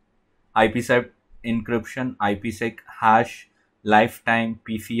 IPsec encryption, IPsec hash, lifetime,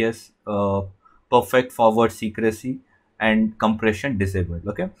 PFS, perfect forward secrecy, and compression disabled.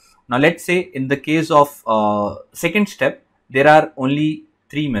 Okay, now let's say in the case of second step, there are only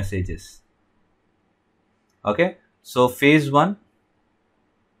 3 messages. Okay, so phase 1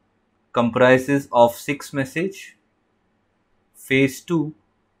 comprises of 6 message, phase 2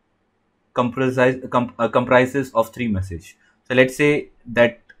 comprises of 3 message. So let's say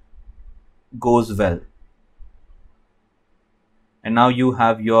that goes well, and now you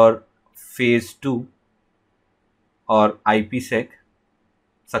have your phase 2 or IPsec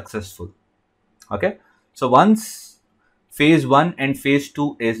successful. Okay, so once phase 1 and phase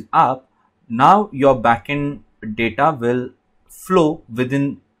 2 is up, now your backend data will flow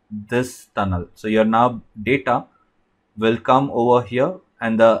within this tunnel. So your now data will come over here,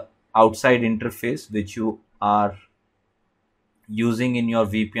 and the outside interface which you are using in your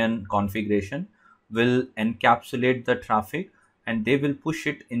VPN configuration will encapsulate the traffic, and they will push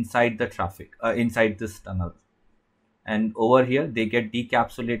it inside the traffic, inside this tunnel. And over here they get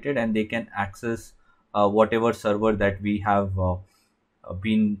decapsulated, and they can access whatever server that we have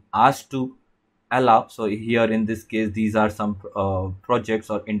been asked to allow. So here in this case, these are some projects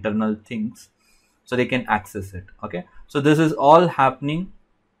or internal things, so they can access it. Okay, so this is all happening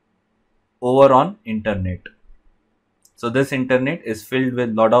over on internet. So this internet is filled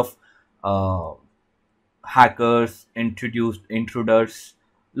with lot of hackers, intruders,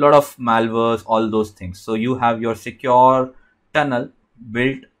 lot of malwares, all those things. So you have your secure tunnel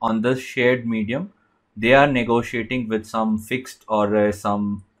built on the shared medium. They are negotiating with some fixed or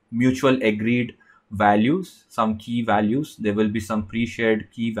some mutual agreed values, some key values. There will be some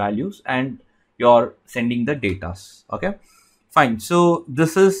pre-shared key values, and you're sending the data. Okay, fine. So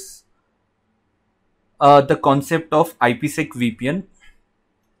this is the concept of IPsec VPN.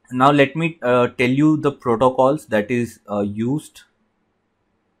 Now let me tell you the protocols that is used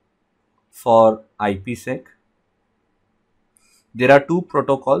for IPsec. There are 2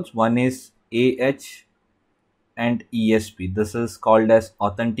 protocols. One is AH and ESP. This is called as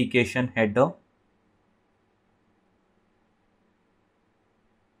Authentication Header,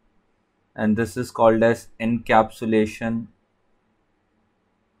 and this is called as Encapsulation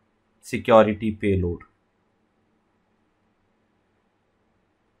Security Payload.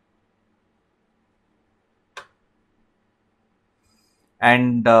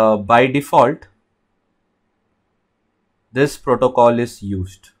 And by default, this protocol is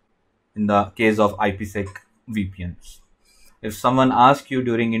used in the case of IPsec VPNs. If someone asks you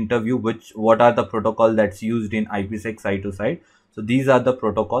during interview what are the protocol that's used in IPsec site to site, so these are the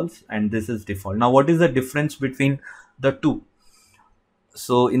protocols, and this is default. Now what is the difference between the two?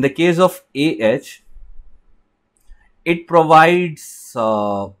 So in the case of AH, it provides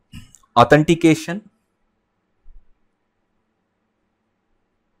authentication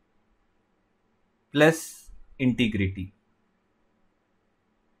plus integrity.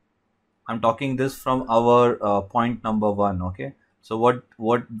 I'm talking this from our point number 1. Okay, so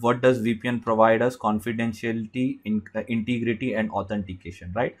what does VPN provide us? Confidentiality, integrity, and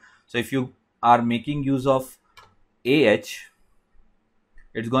authentication, right? So if you are making use of AH,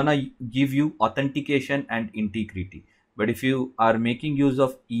 it's gonna give you authentication and integrity. But if you are making use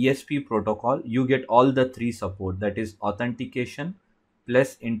of ESP protocol, you get all the 3 support, that is authentication,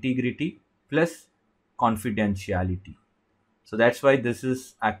 plus integrity plus confidentiality. So that's why this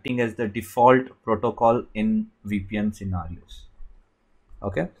is acting as the default protocol in VPN scenarios.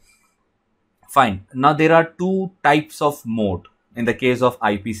 Okay, fine. Now there are two types of mode in the case of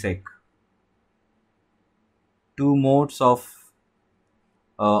IPsec. Two modes of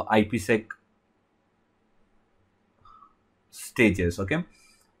IPsec stages. Okay,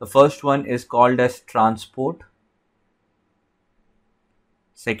 the first one is called as transport.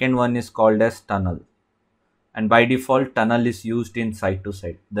 Second one is called as tunnel. And by default, tunnel is used in site to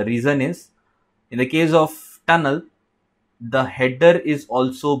site. The reason is, in the case of tunnel, the header is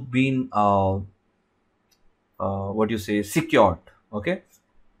also been what you say, secured. Okay,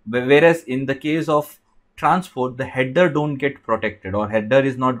 whereas in the case of transport, the header don't get protected, or header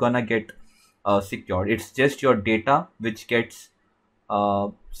is not gonna get secured. It's just your data which gets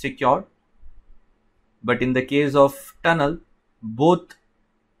secured. But in the case of tunnel, both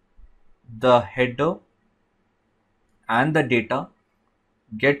the header and the data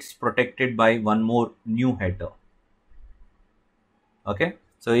gets protected by one more new header. Okay,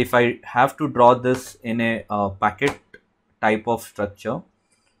 so if I have to draw this in a packet type of structure,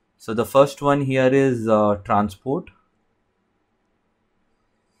 so the first one here is transport.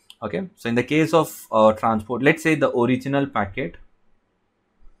 Okay, so in the case of transport, let's say the original packet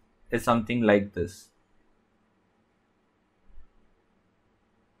is something like this: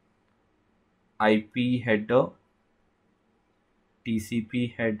 IP header,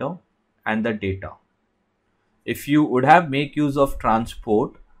 TCP header, and the data. If you would have make use of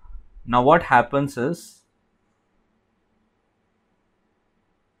transport, now what happens is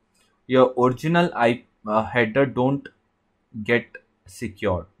your original header don't get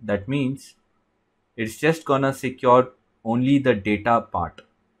secured. That means it's just gonna secure only the data part.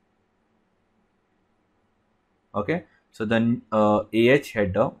 Okay, so then AH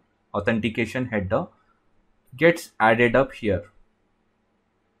header, authentication header, gets added up here.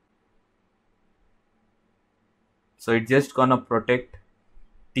 So it's just gonna protect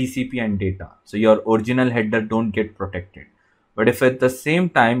TCP and data. So your original header don't get protected. But if at the same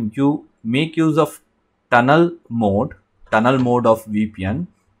time you make use of tunnel mode of VPN,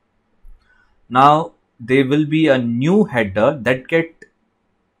 now there will be a new header that get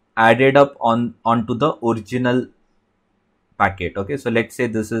added up onto the original packet. Okay, so let's say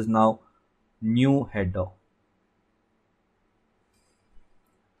this is now new header.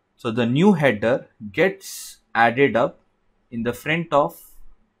 So the new header gets added up in the front of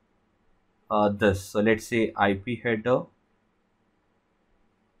this. So let's say IP header,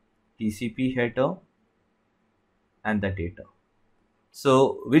 TCP header, and the data.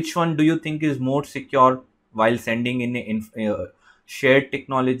 So which one do you think is more secure while sending in a shared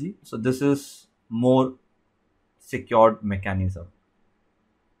technology? So this is more secured mechanism,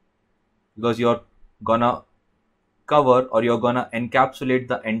 because you're gonna cover, or you're gonna encapsulate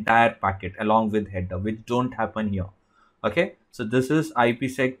the entire packet along with header, which don't happen here. Okay, so this is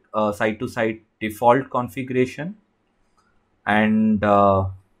IPsec site to site default configuration, and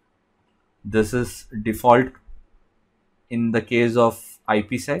this is default in the case of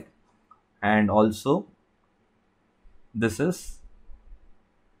IPsec, and also this is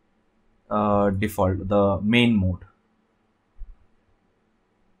default, the main mode.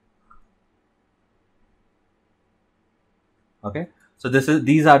 Okay, so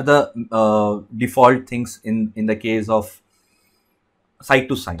these are the default things in the case of site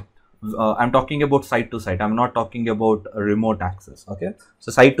to site. I'm talking about site to site, I'm not talking about remote access. Okay,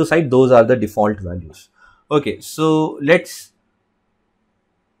 so site to site, those are the default values. Okay, so let's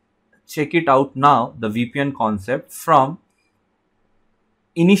check it out now, the VPN concept from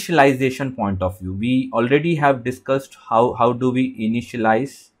initialization point of view. We already have discussed how do we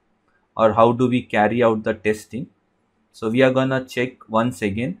initialize, or how do we carry out the testing. So we are gonna check once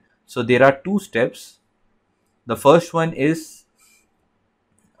again. So there are two steps. The first one is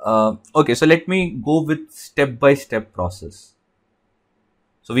okay, so let me go with step by step process.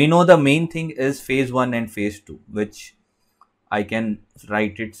 So we know the main thing is phase 1 and phase 2, which I can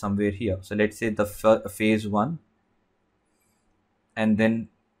write it somewhere here. So let's say the phase 1 and then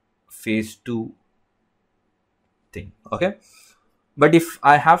phase 2 thing. Okay, but if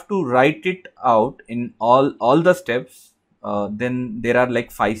I have to write it out in all the steps, then there are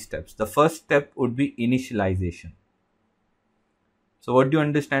like 5 steps. The first step would be initialization. So what do you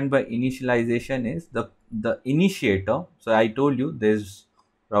understand by initialization is the initiator. So I told you there's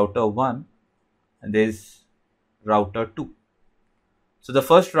router 1 and there's router 2. So the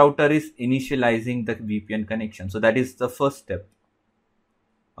first router is initializing the VPN connection. So that is the first step.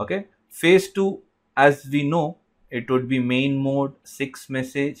 Okay, phase 2, as we know, it would be main mode 6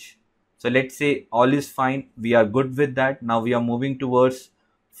 message. So let's say all is fine, we are good with that. Now we are moving towards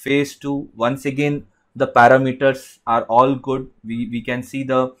phase 2. Once again, the parameters are all good. We can see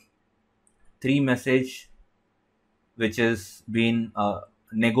the 3 message which is been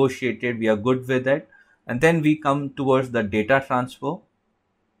negotiated, we are good with it. And then we come towards the data transfer,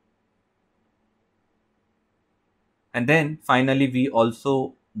 and then finally we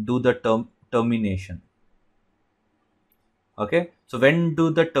also do the termination. Okay, so when do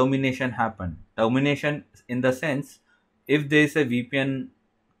the termination happen? Termination in the sense, if there is a VPN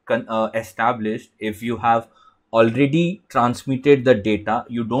established, if you have already transmitted the data,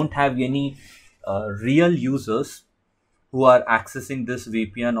 you don't have any real users who are accessing this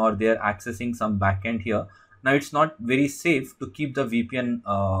VPN, or they are accessing some backend here. Now it's not very safe to keep the VPN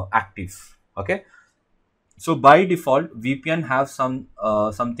active. Okay, so by default VPN have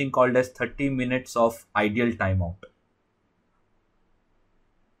something called as 30 minutes of ideal timeout.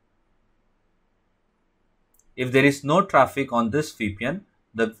 If there is no traffic on this VPN,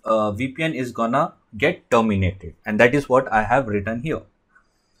 the VPN is gonna get terminated, and that is what I have written here.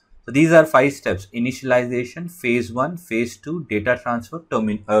 So these are 5 steps: initialization, phase 1, phase 2, data transfer,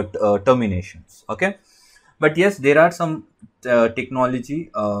 terminations. Okay, but yes, there are some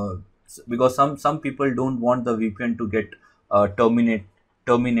technology, because some people don't want the VPN to get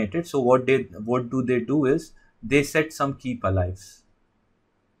terminated. So what do they do is they set some keep alives.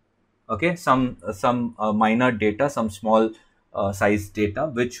 Okay, some minor data, some small size data,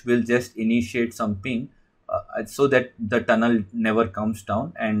 which will just initiate some ping, so that the tunnel never comes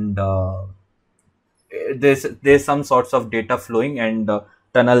down, and there's some sorts of data flowing, and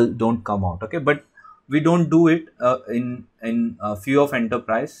tunnel don't come out. Okay, but we don't do it in a few of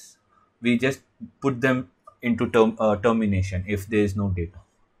enterprise. We just put them into termination if there is no data.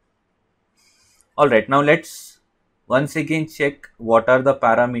 All right, now let's once again check what are the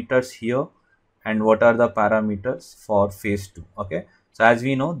parameters here and what are the parameters for phase 2. Okay, so as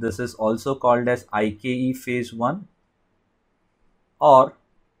we know, this is also called as IKE phase 1 or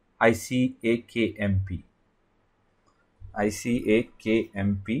ICAKMP.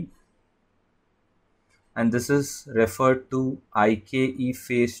 ICAKMP, and this is referred to IKE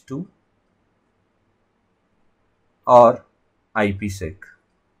phase 2 or IPSec.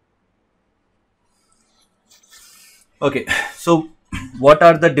 Okay, so what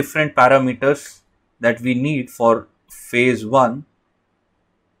are the different parameters that we need for phase 1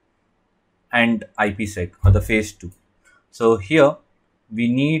 and IPSec, or the phase 2? So here we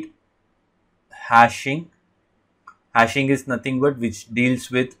need hashing. Hashing is nothing but which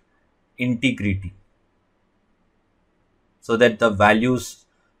deals with integrity, so that the values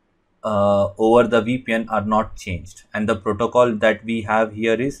over the VPN are not changed. And the protocol that we have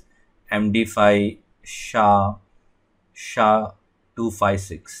here is MD5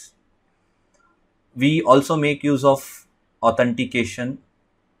 SHA-256. We also make use of authentication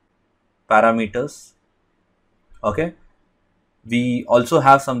parameters. Okay, we also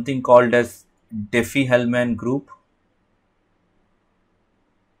have something called as Diffie-Hellman group.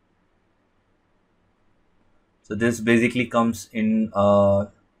 So this basically comes in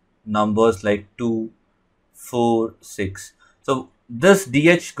numbers like 2, 4, 6. So this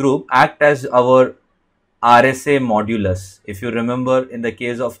DH group act as our RSA modulus. If you remember, in the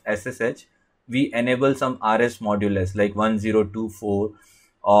case of SSH, we enable some RS modulus like 1024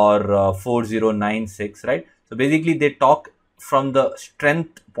 or 4096, right? So basically they talk from the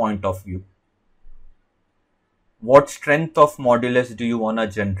strength point of view. What strength of modulus do you want to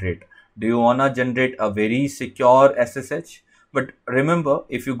generate? Do you want to generate a very secure SSH? But remember,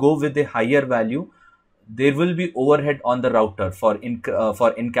 if you go with a higher value, there will be overhead on the router for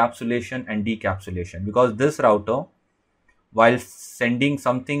encapsulation and decapsulation, because this router, while sending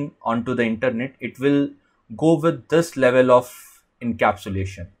something onto the internet, it will go with this level of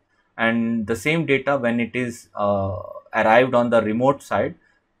encapsulation, and the same data, when it is arrived on the remote side,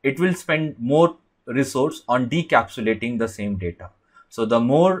 it will spend more resource on decapsulating the same data. So the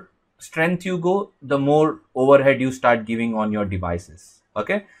more strength you go, the more overhead you start giving on your devices.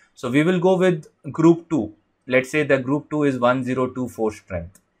 Okay, so we will go with group 2. Let's say the group 2 is 1024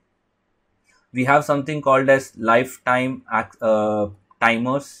 strength. We have something called as lifetime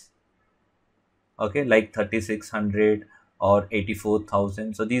timers. Okay, like 3600 or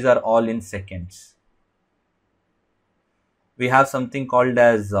 84,000. So these are all in seconds. We have something called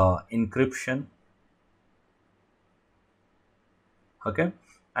as encryption. Okay,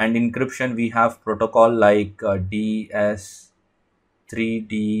 and encryption, we have protocol like DS,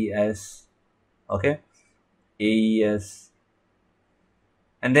 3DS, okay, AES,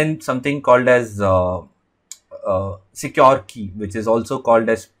 and then something called as secure key, which is also called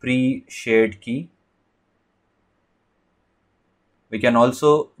as pre-shared key. We can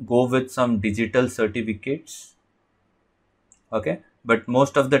also go with some digital certificates. Okay, but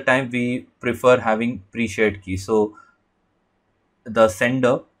most of the time we prefer having pre-shared key. So the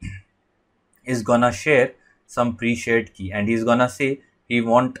sender is gonna share some pre-shared key, and he's gonna say he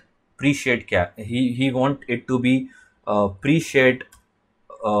want pre-shared he want it to be pre-shared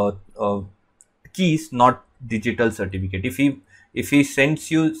uh, uh, keys, not digital certificate. If he sends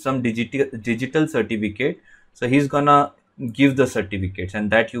you some digital certificate, so he's gonna give the certificates and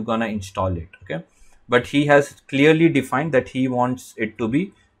that you gonna install it. Okay, but he has clearly defined that he wants it to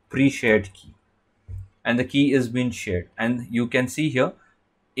be pre-shared key, and the key is being shared. And you can see here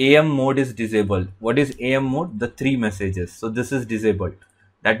AM mode is disabled. What is AM mode? The 3 messages. So this is disabled.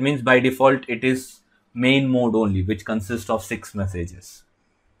 That means by default it is main mode only, which consists of 6 messages.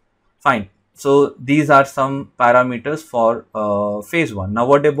 Fine. So these are some parameters for phase 1. Now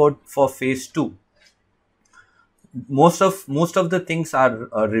what about for phase 2? Most of the things are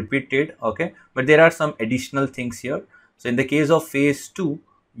repeated. Okay, but there are some additional things here. So in the case of phase 2,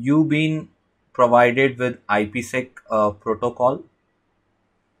 you've been provided with IPSec protocol,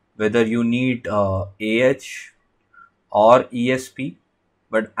 whether you need AH or ESP.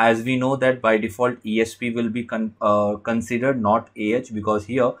 But as we know that by default ESP will be considered, not AH, because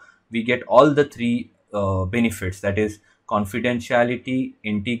here we get all the 3 benefits, that is confidentiality,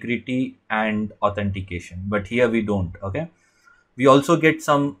 integrity, and authentication. But here we don't. Okay, we also get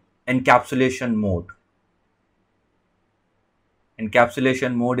some encapsulation mode.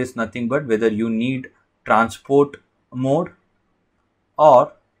 Encapsulation mode is nothing but whether you need transport mode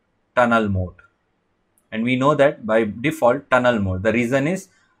or tunnel mode. And we know that by default tunnel mode. The reason is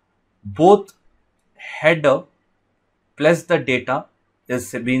both header plus the data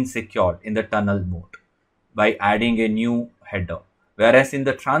is being secured in the tunnel mode by adding a new header. Whereas in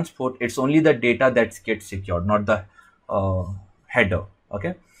the transport, it's only the data that gets secured, not the header.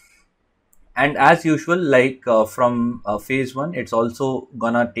 Okay. And as usual, like from phase 1, it's also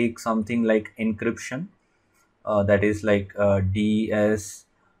gonna take something like encryption, that is like DES,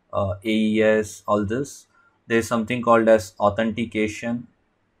 AES, all this. There's something called as authentication.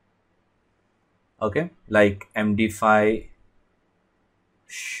 Okay, like MD5,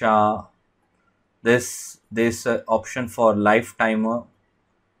 SHA. There's option for life timer,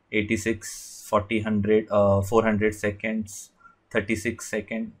 86, 40, 100, 400 seconds, 36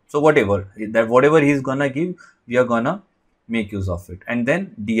 seconds. So whatever he's gonna give, we are gonna make use of it. And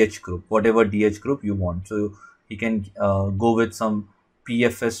then DH group, whatever DH group you want. So he can go with some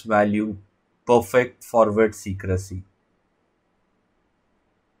PFS value, perfect forward secrecy.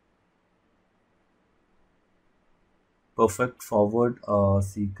 Perfect forward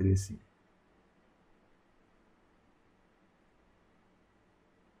secrecy.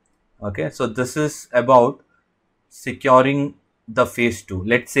 Okay, so this is about securing the phase 2.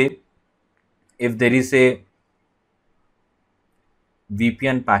 Let's say if there is a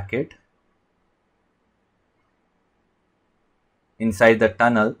VPN packet inside the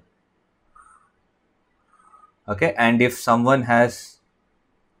tunnel, okay, and if someone has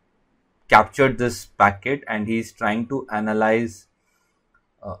captured this packet and he is trying to analyze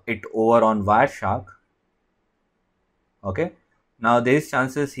it over on Wireshark, okay, now there is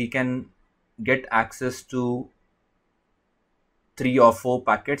chances he can get access to 3 or 4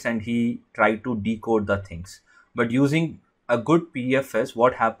 packets and he try to decode the things. But using a good PFS,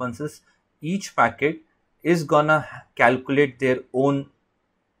 what happens is each packet is gonna calculate their own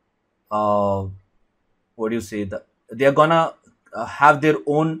they're gonna have their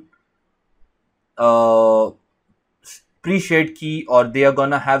own pre-shared key, or they are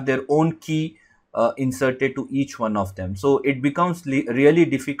gonna have their own key inserted to each one of them. So it becomes really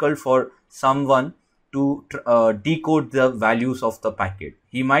difficult for someone to decode the values of the packet.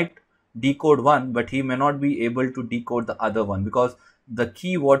 He might decode one, but he may not be able to decode the other one, because the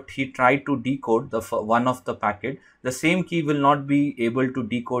key what he tried to decode, the one of the packet, the same key will not be able to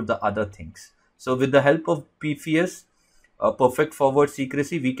decode the other things. So with the help of PFS, perfect forward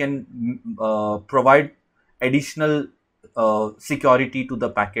secrecy, we can provide additional security to the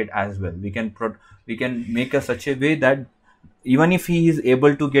packet as well. We can make a such a way that even if he is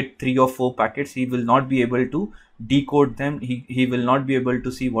able to get 3 or 4 packets, he will not be able to decode them. He will not be able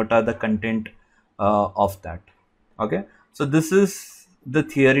to see what are the content of that. Okay, so this is the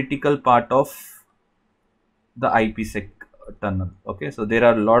theoretical part of the IPSec tunnel. Okay, so there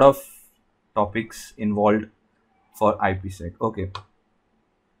are a lot of topics involved for IPSec. Okay,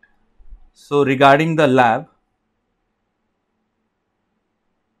 so regarding the lab,